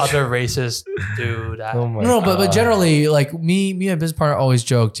 sure. other races do that. Oh my No, but God. generally, like me and my business partner always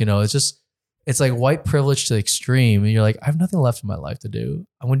joked, you know, it's like white privilege to the extreme. And you're like, I have nothing left in my life to do.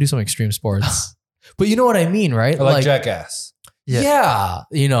 I'm gonna do some extreme sports. But you know what I mean, right? I like Jackass. yeah,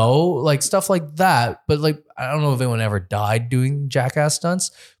 you know, like stuff like that. But like, I don't know if anyone ever died doing jackass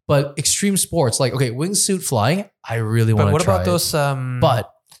stunts, but extreme sports, like, okay, wingsuit flying, I really want But to what try about it. those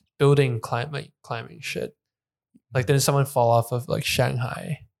But building climbing shit? Like didn't someone fall off of like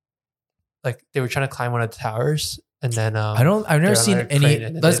Shanghai? Like they were trying to climb one of the towers and then I've never they're seen on a crane any.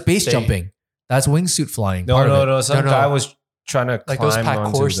 and then That's they- base they- jumping. That's wingsuit flying. No, part of it. no. Some No, no. guy was trying to like those climb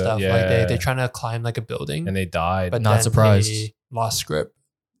onto parkour the, stuff. Yeah, Like they're trying to climb like a building, and they died. but Not then surprised. they lost grip.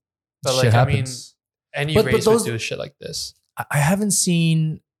 But Shit like happens. any But race those- would do shit like this. I haven't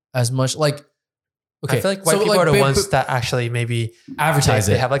seen as much like. Okay, I feel like white people are the ones that actually maybe advertise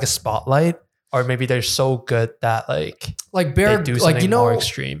they it. have like a spotlight, or maybe they're so good that like Like they bear, do something like more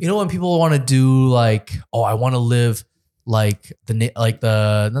extreme. You know when people want to do like, oh, I want to live like not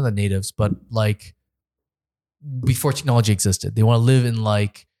the natives, but like before technology existed, they want to live in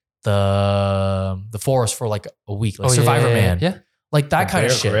like the forest for like a week, like Survivor Man, Yeah, like that kind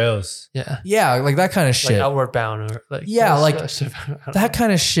of shit. Grills. yeah. Yeah, like that kind of Like shit. Outward Bound or like Yeah, like, I don't That know.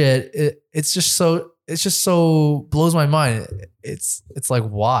 kind of shit. It's just so blows my mind. It's like,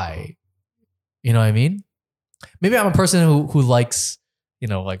 why? You know what I mean? Maybe I'm a person who likes, you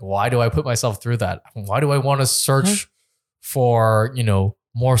know, like, why do I put myself through that? Why do I want to search for, you know,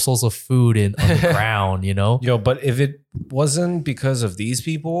 morsels of food on the ground, you know? Yo, but if it wasn't because of these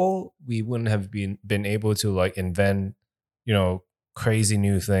people, we wouldn't have been able to like invent, you know, crazy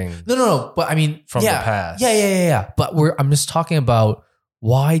new things. No. But I mean, From yeah, the past. Yeah. But I'm just talking about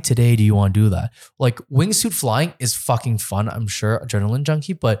why today do you want to do that? Like wingsuit flying is fucking fun. I'm sure, adrenaline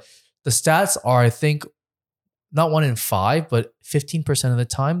junkie, but the stats are, I think, not 1 in 5, but 15% of the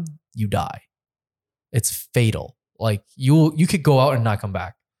time you die. It's fatal. Like you could go out and not come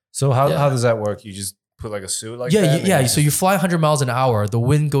back. So how Yeah. does that work? You just put like a suit like Yeah, that? yeah. So you fly 100 miles an hour. The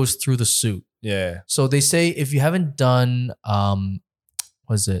wind goes through the suit. yeah. So they say if you haven't done,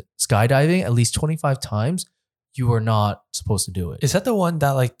 skydiving at least 25 times, you are not supposed to do it. Is that the one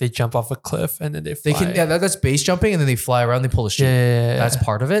that like they jump off a cliff and then they fly? They can, yeah, that's base jumping, and then they fly around. They pull the chute. yeah. That's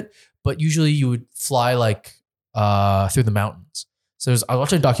part of it. But usually you would fly like through the mountains. So I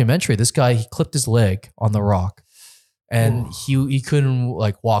watched a documentary. This guy, he clipped his leg on the rock, and he couldn't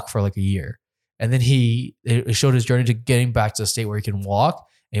like walk for like a year. And then it showed his journey to getting back to a state where he can walk,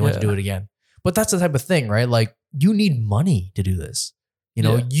 and he went to do it again. But that's the type of thing, right? Like you need money to do this. You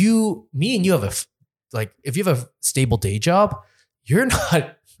know, me and you have like if you have a stable day job, you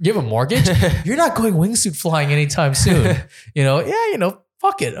have a mortgage, you're not going wingsuit flying anytime soon.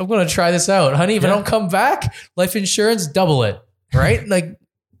 Fuck it. I'm going to try this out. Honey, if I don't come back, life insurance, double it. Right? Like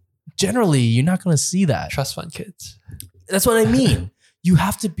generally, you're not going to see that. Trust fund kids. That's what I mean. You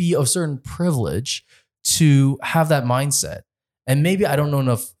have to be of certain privilege to have that mindset. And maybe I don't know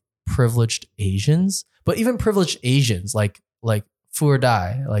enough privileged Asians, but even privileged Asians, like fu or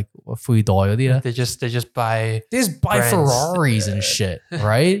die, like fui doyo dia. They just buy, They just buy brands. Ferraris and shit,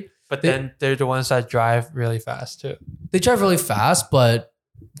 right? but then they're the ones that drive really fast too. They drive really fast, but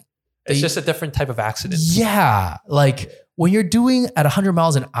It's They- just a different type of accident. yeah, like when you're doing at 100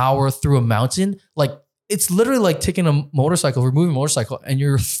 miles an hour through a mountain, like it's literally like taking a motorcycle, removing a motorcycle, and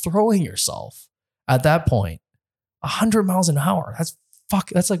you're throwing yourself at that point. 100 miles an hour.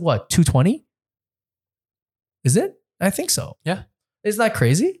 That's like what, 220? Is it? I think so. Yeah. Isn't that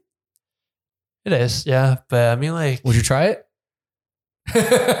crazy? It is, yeah. But I mean, like, Would you try it?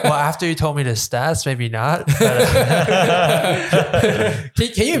 well, after you told me the stats, maybe not. But,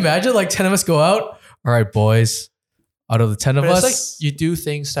 Can you imagine like 10 of us go out? All right, boys. Out of the 10 of but us, it's like you do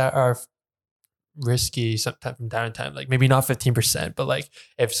things that are risky sometimes from time to time. Like maybe not 15%, but like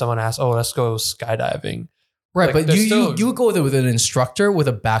if someone asks, "Oh, let's go skydiving," right? like, But there's you still- would go with an instructor with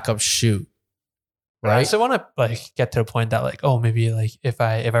a backup chute, I right? still want to like get to the point that like, oh, maybe like if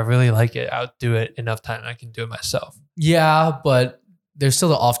I really like it, I'll do it enough time I can do it myself. Yeah, but there's still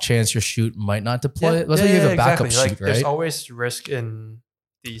the off chance your chute might not deploy it. That's why you have a backup exactly. chute, Like, there's right? always risk in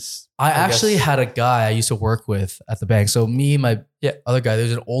these. I guess. actually had a guy I used to work with at the bank. So me and my other guy,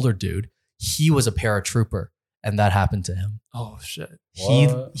 there's an older dude. He was a paratrooper, and that happened to him. Oh shit!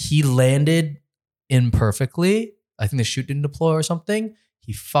 What? He landed imperfectly. I think the chute didn't deploy or something.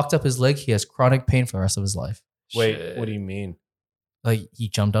 He fucked up his leg. He has chronic pain for the rest of his life. Wait, Shit. what do you mean? Like he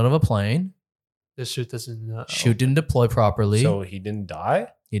jumped out of a plane. This chute doesn't. Chute didn't deploy properly. So he didn't die?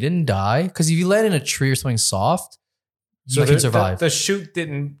 He didn't die because if you land in a tree or something soft, you So can survive. The chute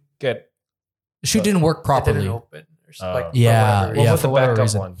didn't get. The chute didn't work It properly. didn't open. Or something, like, for Yeah, whatever What reason. was for the whatever backup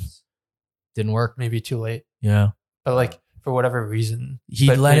reason. ones? Didn't work. Maybe too late. Yeah. But like for whatever reason, He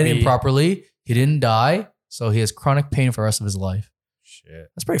but landed maybe- improperly. He didn't die. So he has chronic pain for the rest of his life. Shit.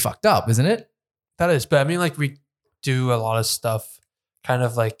 That's pretty fucked up, isn't it? That is, but I mean, like we do a lot of stuff, kind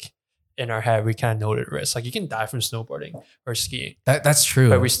of like in our head. We kind of know the risk. Like you can die from snowboarding or skiing, That's true.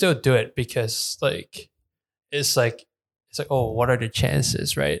 but we still do it because it's like oh, what are the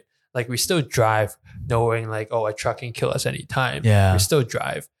chances, right? Like we still drive knowing like, oh, a truck can kill us anytime. Yeah. We still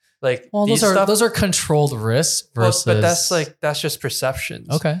drive. Like Well, these those are controlled risks versus. but that's just perceptions.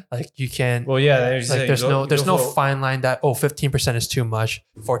 Okay. Like you can't. Well, yeah. There's no fine line that 15% is too much,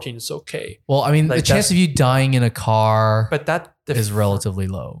 14 is okay. Well, I mean, Like, the chance that's- of you dying in a car But that is relatively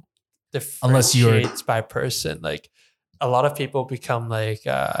low. unless you're by person. Like a lot of people become like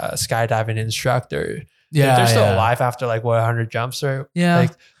a skydiving instructor. Yeah, They're still yeah. alive after like 100 jumps, right? Yeah.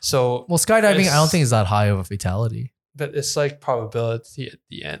 Like so. Well, skydiving, I don't it's- think is that high of a fatality. But it's like probability at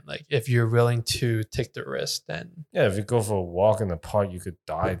the end. Like if you're willing to take the risk, then Yeah, if you go for a walk in the park, you could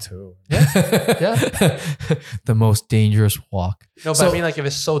die too. Yeah. The most dangerous walk. no. But So- I mean, like if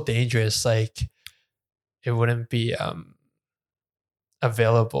it's so dangerous, like it wouldn't be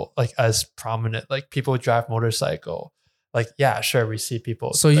available like as prominent. Like people drive motorcycle. Like yeah, sure, we see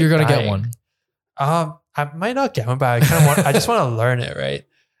people. So like, you're gonna get dying. one. I might not get one, but I kind of want. I just want to learn it, right?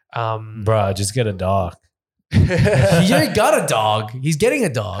 Bruh, just get a dog. He already got a dog. He's getting a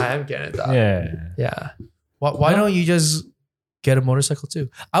dog. I am getting it. Done. Yeah. Why don't you just get a motorcycle too?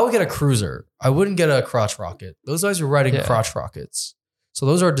 I would get a cruiser. I wouldn't get a crotch rocket. Those guys are riding Yeah. crotch rockets. So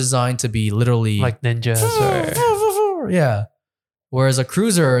those are designed to be literally Like ninjas or yeah. Whereas a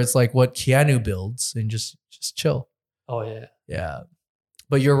cruiser, it's like what Keanu builds and just chill. oh yeah. Yeah.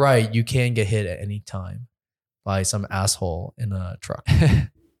 But you're right. You can get hit at any time by some asshole in a truck.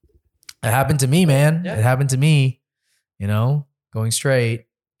 It happened to me, man. Yeah. It happened to me. You know, going straight,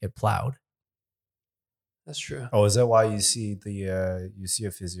 get plowed. That's true. Oh, is that why you see a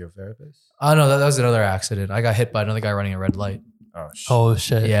physiotherapist? Oh no, that was another accident. I got hit by another guy running a red light. Oh shit. Oh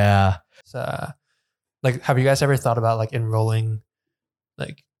shit. Yeah. Like, have you guys ever thought about like enrolling,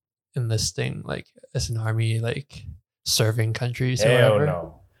 like enlisting, like as an army, like serving countries or Hell whatever?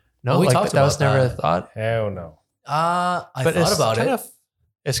 no. No, We like talked that was about never a that. thought. Hell no. I But thought it's about kind it. of,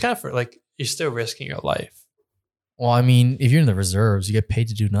 it's kind of for like you're still risking your life. Well, I mean, if you're in the reserves, you get paid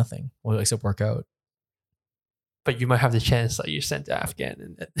to do nothing, well, except work out. But you might have the chance that you're sent to Afghan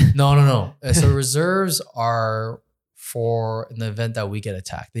and then No. So reserves are for in the event that we get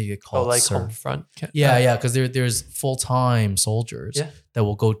attacked. They get oh, called like serve. home front. Yeah, because there's full time soldiers Yeah. that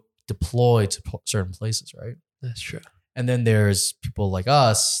will go deploy to certain places, right? That's true. And then there's people like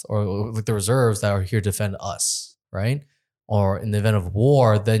us or like the reserves that are here to defend us, right? Or in the event of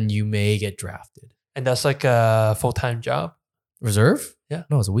war, then you may get drafted. And that's like a full time job. Reserve? Yeah.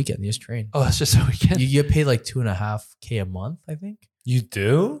 No, it's a weekend. You just train. Oh, that's just a weekend. You get paid like $2.5K a month, I think. You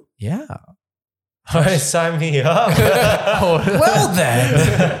do? Yeah. All right, sign me up. Well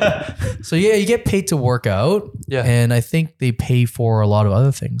then. So yeah, you get paid to work out. Yeah. And I think they pay for a lot of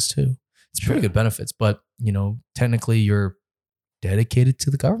other things too. It's pretty True. good benefits, but you know, technically you're dedicated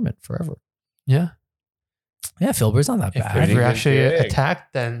to the government forever. Yeah. Yeah, Filbert's not that If bad. you're actually gig.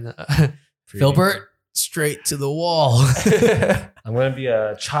 attacked, then Filbert, straight to the wall. I'm gonna be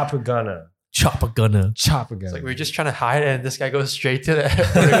a chopper gunner. Chop a gunner. Chopper gunner. it's like we're just trying to hide it, and this guy goes straight to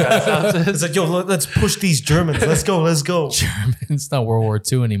the. It's like, yo, let's push these Germans. Let's go. Germans, not World War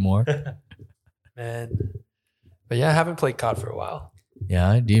II anymore. Man. But yeah, I haven't played COD for a while.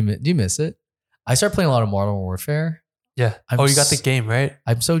 Yeah, do you miss it? I started playing a lot of Modern Warfare. Yeah. I'm you got the s- game, right?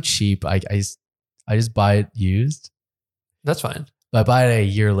 I'm so cheap. I just buy it used. That's fine. But I buy it a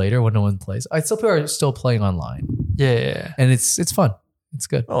year later when no one plays. People are still playing online, Yeah. and it's fun. It's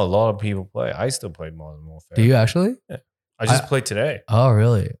good. Oh, a lot of people play. I still play Modern Warfare. Do you actually? I just played today. Oh,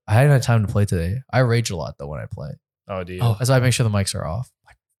 really? I hadn't had time to play today. I rage a lot though when I play. Oh, do you? Oh. That's why I make sure the mics are off.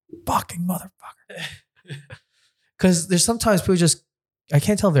 Like, fucking motherfucker. Because there's sometimes people just I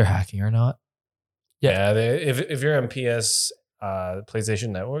can't tell if they're hacking or not. Yeah, if you're on PS, PlayStation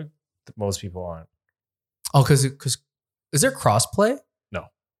Network, most people aren't. Oh, because is there crossplay? No.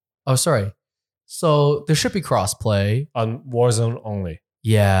 Oh, sorry. So there should be crossplay. On Warzone only.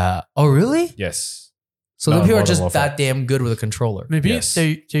 Yeah. Oh, really? Yes. So Not the people are Modern just Warfare. that damn good with a controller. Maybe Yes.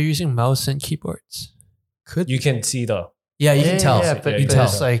 they're using mouse and keyboards. Could You can see though. yeah, you can tell. Yeah, Yeah, but you can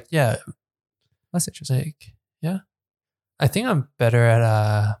it's tell. like, yeah, That's interesting. like, yeah. I think I'm better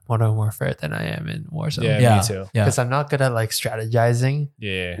at Modern Warfare than I am in Warzone. Yeah, Yeah. me too. Yeah. Because I'm not good at like strategizing.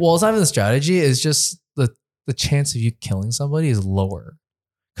 Yeah. Well, it's not even the strategy. It's just the chance of you killing somebody is lower.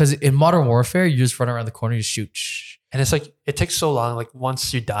 Because in Modern Warfare, you just run around the corner, you shoot. Shh. And it's like, it takes so long. Like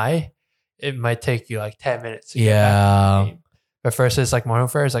once you die, it might take you like 10 minutes to get back Yeah. in the game. But first it's like Modern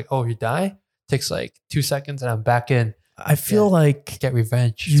Warfare is like, oh, you die? Takes like 2 seconds and I'm back in. I feel like Get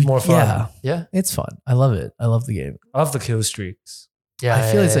revenge. It's more fun. Yeah, Yeah. it's fun. I love it. I love the game. I love the kill streaks. Yeah.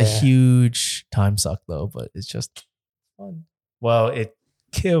 I feel it's a yeah. huge time suck though, but it's just fun. Well, it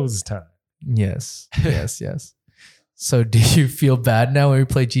kills time. Yes, yes, yes. So do you feel bad now when we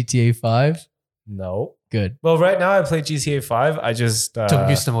play GTA 5? No. Good. Well, right now I play GTA 5. I just Don't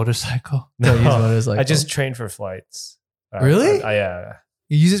use the motorcycle. Don't use motorcycle. I just train for flights. Really? Yeah.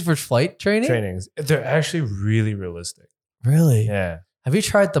 You use it for flight training? Trainings. They're actually really realistic. Really? Yeah. Have you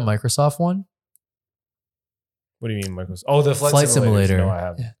tried the Microsoft one? What do you mean, Microsoft? Oh, the Flight simulator. No, I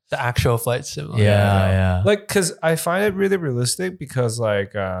haven't. Yeah. The actual flight simulator. Yeah. Like, because I find it really realistic because,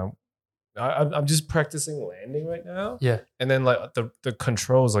 like, I'm just practicing landing right now. Yeah. And then, like, the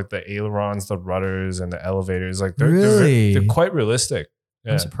controls, like the ailerons, the rudders, and the elevators, like, Really? they're quite realistic.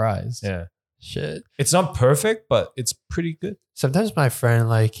 Yeah. I'm surprised. Yeah. Shit. It's not perfect, but it's pretty good. Sometimes my friend,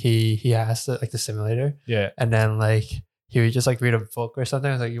 like, he has the simulator, Yeah. and then like he would just like read a book or something.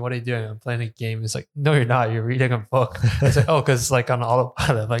 I was like, what are you doing? I'm playing a game. It's like, no, you're not. You're reading a book. It's like, oh, because it's like on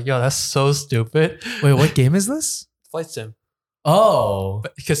autopilot. I'm like, yo, that's so stupid. Wait, what game is this? Flight sim. Oh.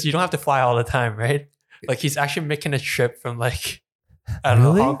 But because you don't have to fly all the time, right? Like he's actually making a trip from like I don't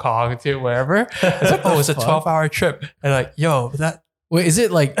Really? know, Hong Kong to wherever. It's like, oh, it's a Fuck. 12-hour trip. And like, yo, that Wait, is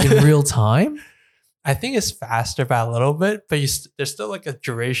it like in real time? I think it's faster by a little bit, but there's still like a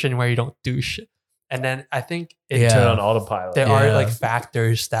duration where you don't do shit. And then I think it Yeah. Turn on autopilot. there are Yeah. like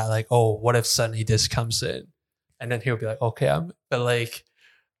factors that like, oh, what if suddenly this comes in? And then he'll be like, okay, but like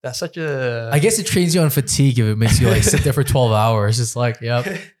that's such a I guess it trains you on fatigue if it makes you like sit there for 12 hours. It's like, yep.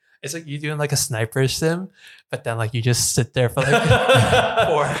 it's like you doing like a sniper sim, but then like you just sit there for like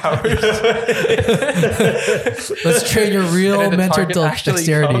 4 hours. Let's train your And real then the mental target actually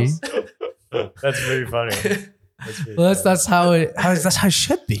dexterity. comes. That's pretty funny. Well, that's how it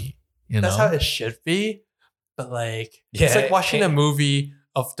should be. You know? That's how it should be. But like it's Yeah, like watching a movie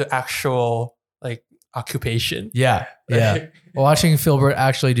of the actual like occupation. yeah. Yeah. Watching Philbert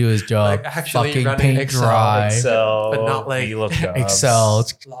actually do his job. Like, actually fucking running paint Excel, dry. Excel, But not like VLOOKUPs. Excel.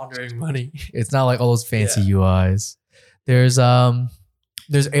 Laundering money. It's not like all those fancy UIs. There's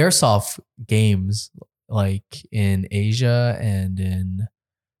airsoft games like in Asia and in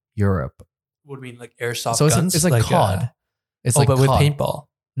Europe. What do you mean like airsoft So guns? it's like COD. It's like but with COD. paintball.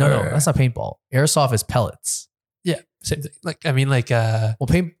 No, Or- that's not paintball. Airsoft is pellets. Yeah, same thing. Like I mean like Well, Like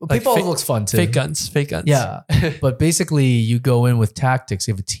paintball fake- looks fun too. fake guns. Yeah, but basically you go in with tactics.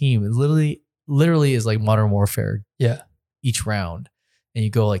 You have a team. It literally is like Modern Warfare. Yeah. Each round, and you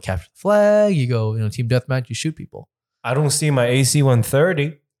go like capture the flag. You go, team deathmatch. You shoot people. I don't see my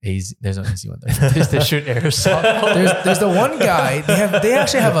AC-130. There's no easy one there. they shoot airsoft. There's the one guy. They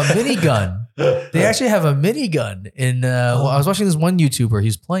actually have a minigun. They actually have a minigun. In well, I was watching this one YouTuber.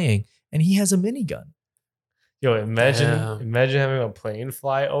 He's playing, and he has a minigun. Yo, imagine having a plane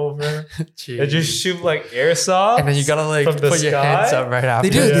fly over and just shoot like airsoft. And then you gotta like from the put your sky? hands up right after.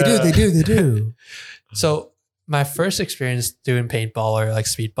 They do. So my first experience doing paintball or like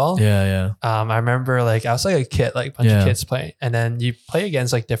speedball. Yeah. I remember like I was like a kid, like a bunch Yeah. of kids playing, and then you play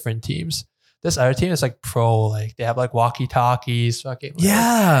against like different teams. This other team is like pro, like they have like walkie talkies, fucking. like-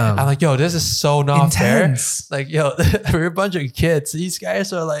 Yeah. I'm like, yo, this is so not fair. Intense. Like, yo, we're a bunch of kids. These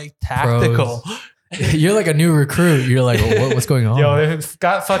guys are like tactical. You're like a new recruit. You're like, what's going on? Yo, they've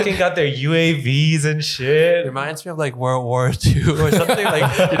got their UAVs and It shit. reminds me of like World War II or something.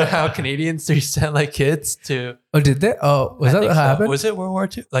 Like, you know how Canadians they sent like kids to. Oh, did they? Oh, was I that think what so. happened? Was it World War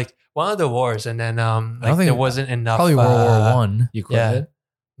II? Like one of the wars, and then like think- there wasn't enough. Probably World War One. Equipment.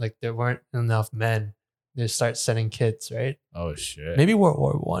 Like there weren't enough men. They start sending kids, right? Oh shit. Maybe World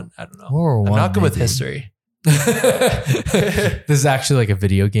War One. I don't know. World War I'm One, not good with maybe. history. This is actually like a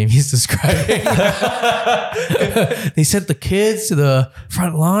video game he's describing. They sent the kids to the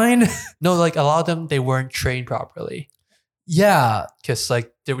front line. No, like a lot of them, they weren't trained properly Yeah. because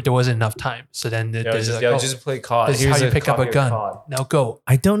like there wasn't enough time. So then Yo, there's just, like, yo, oh, just play COD. this is how you pick up a copy of gun. COD. now go.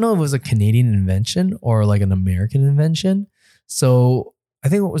 I don't know if it was a Canadian invention or like an American invention. So I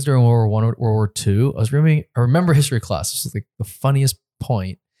think it was during World War One or World War Two. I remember history class. This was like the funniest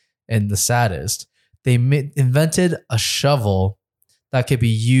point and the saddest. They invented a shovel that could be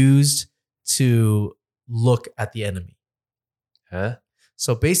used to look at the enemy. Huh?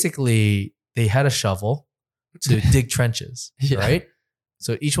 So basically, they had a shovel to dig trenches, Yeah. right?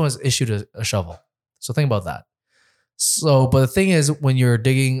 So each one was issued a shovel. So think about that. So, but the thing is, when you're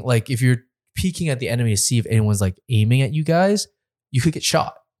digging, like if you're peeking at the enemy to see if anyone's like aiming at you guys, you could get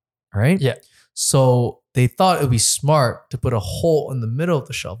shot, right? Yeah. So they thought it would be smart to put a hole in the middle of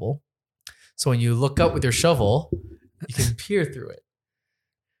the shovel. So when you look up with your shovel, you can peer through it.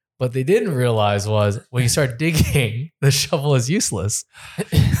 What they didn't realize was when you start digging, the shovel is useless.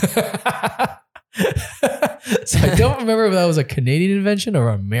 So I don't remember if that was a Canadian invention or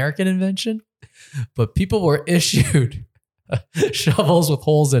an American invention, but people were issued shovels with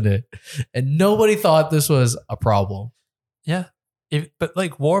holes in it, and nobody thought this was a problem. Yeah. but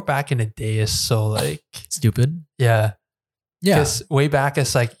like war back in the day is so like Stupid. yeah. Yeah. Because way back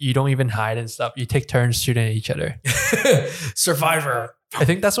it's like you don't even hide and stuff. You take turns shooting at each other. Survivor. I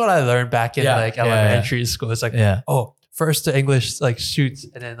think that's what I learned back in Yeah, like yeah, yeah. elementary school. It's like, Yeah. oh, first the English like shoots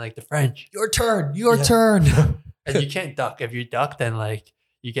and then like the French. Your turn. Your Yeah. turn. And you can't duck. If you duck, then like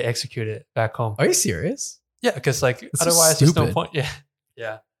you get executed back home. Are you serious? Yeah, because like That's so otherwise there's no stupid. point. Yeah.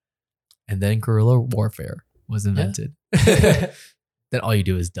 Yeah. And then guerrilla warfare was invented. Then all you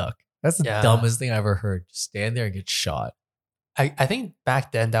do is duck. That's the Yeah. dumbest thing I ever heard. Just stand there and get shot. I think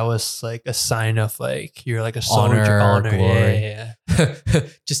back then that was like a sign of like you're like a Honor, soldier, honor. glory. Yeah.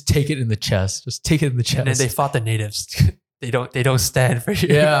 Just take it in the chest. Just take it in the chest. And then they fought the natives. they don't stand for you.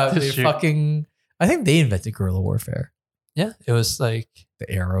 yeah, to they shoot. fucking. I think they invented guerrilla warfare. Yeah. It was like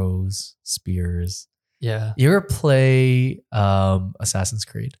The arrows, spears. yeah. You ever play Assassin's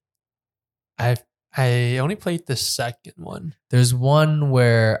Creed? I only played the second one. There's one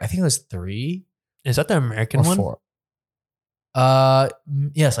where I think it was 3 Is that the American or one? 4.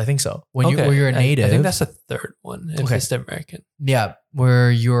 Yes, I think so. When Okay. where you're a native, I think that's the third one. If Okay. it's the American. yeah,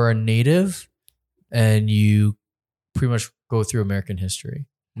 where you're a native and you pretty much go through American history.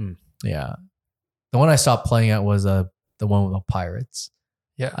 Hmm. Yeah, the one I stopped playing at was the one with the pirates.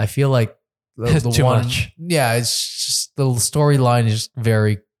 Yeah. I feel like the Too one, much. yeah, it's just the storyline is just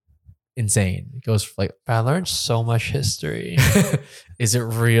very insane. It goes like, But I learned so much history. is it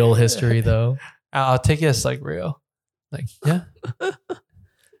real history though? I'll take it as like real. Like, yeah.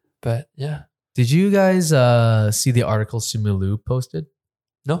 But yeah. Did you guys see the article Sumilu posted?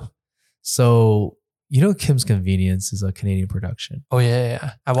 No. So you know Kim's Convenience is a Canadian production. Oh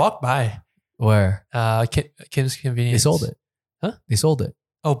yeah. I walked by Where Kim's Convenience. they sold it. Huh? They sold it.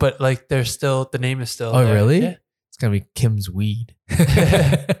 Oh, but like there's still the name is still Oh, there. really? Yeah. It's gonna be Kim's Weed.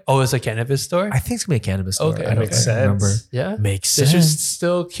 I Oh, it's a cannabis store? think it's gonna be a cannabis store. Okay, I don't makes I remember. sense. Yeah. Makes They sense. should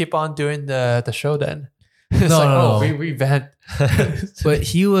still keep on doing the show then. It's No, like, no, oh, no. we revamp. But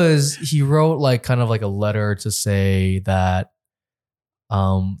he wrote like kind of like a letter to say that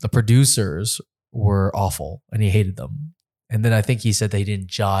the producers were awful and he hated them. And then I think he said they didn't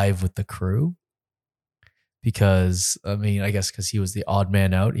jive with the crew because I mean, I guess because he was the odd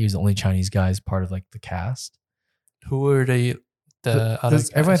man out. He was the only Chinese guy as part of like the cast. Who were the other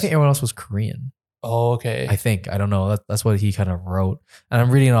guys? I think everyone else was Korean. Oh, okay. I think. I don't know. That's what he kind of wrote. And I'm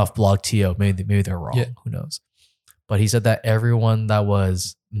reading it off Blog TO. Maybe they're wrong. Yeah. Who knows? But he said that everyone that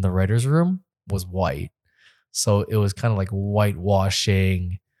was in the writer's room was white. So it was kind of like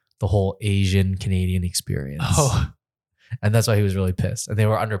whitewashing the whole Asian Canadian experience. Oh, And that's why he was really pissed. And they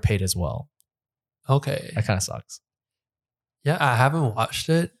were underpaid as well. okay. That kind of sucks. Yeah, I haven't watched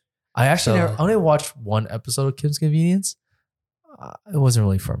it. I actually So- I only watched one episode of Kim's Convenience. It wasn't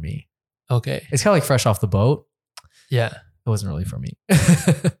really for me. Okay. It's kind of like Fresh Off the Boat. Yeah. It wasn't really for me.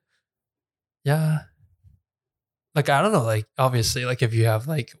 Yeah. Like, I don't know. Like, obviously, like if you have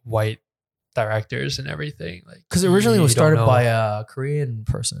like white directors and everything, like Because originally it you was don't started know. by a Korean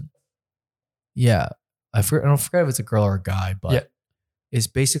person. Yeah. I don't forget if it's a girl or a guy, but Yeah. it's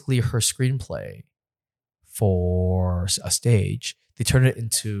basically her screenplay for a stage. They turned it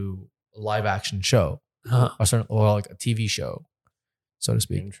into a live action show or like a TV show, so to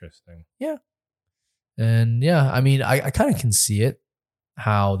speak. Interesting. And yeah, I mean, I kind of can see it,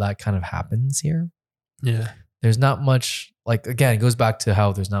 how that kind of happens here. Yeah. There's not much, like, again, it goes back to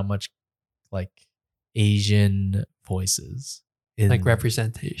how there's not much like Asian voices. In, Like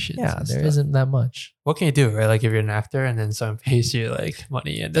representation. Yeah, there isn't that much. What can you do, right? Like if you're an actor and then someone pays you like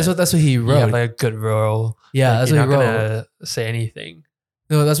money and That's then what he you wrote. have like a good role. Yeah, like, that's you're what he not wrote. gonna say anything.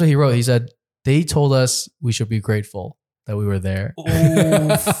 No, that's what he wrote. He said they told us we should be grateful that we were there.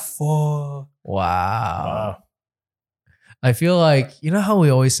 Oh fuck. Wow. Wow. I feel like, you know how we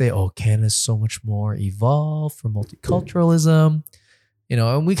always say, oh, Canada's so much more evolved for multiculturalism, you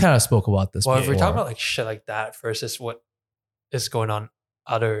know, and we kind of spoke about this Well, if before. we're talking about like shit like that versus what is going on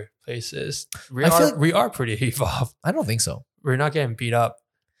other places, I feel like- we are pretty evolved. I don't think so. We're not getting beat up.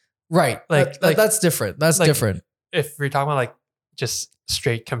 Right. Like- That's different. That's like- different. If we're talking about like just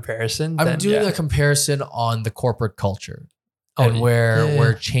straight comparison, I'm then doing yeah. a comparison on the corporate culture Oh, and where yeah, yeah.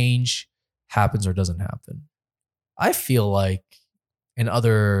 where change happens or doesn't happen. I feel like in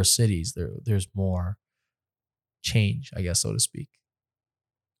other cities there's more change, I guess, so to speak.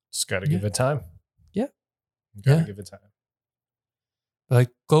 Just got to give it time. Yeah. Got to Yeah. give it time. like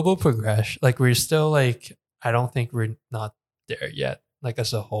global progression. Like we're still like, I don't think we're not there yet, like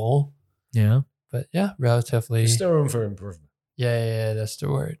as a whole. Yeah. But yeah, relatively. There's still room for improvement. Yeah, that's the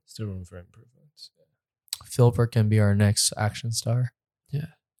word. Still room for improvement. Philper can be our next action star.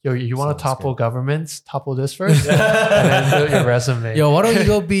 yo, you want to Sounds topple good. governments? Topple this first, and then build your resume. Yo, why don't you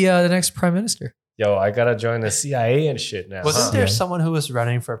go be the next prime minister? Yo, I gotta join the CIA and shit now. Wasn't huh? there Yeah. someone who was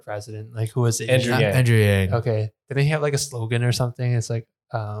running for president, like who was Andrew Asian? Yang. Andrew Yang. Okay, didn't he have like a slogan or something? It's like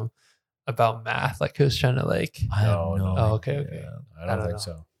about math, like he was trying to like. I have No, no no. Oh, okay, idea. okay. I I don't don't think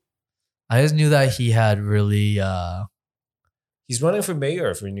know. so. I just knew that he had really. He's running for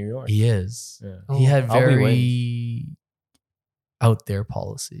mayor for New York. He is. Yeah. He had I'll be very out there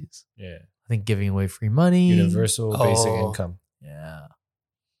policies. Yeah. I think giving away free money. Universal basic Oh. income. Yeah.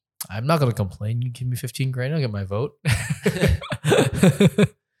 I'm not gonna complain. You give me 15 grand, I'll get my vote.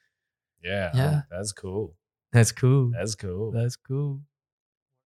 Yeah. Yeah. That's cool. That's cool. That's cool. That's cool.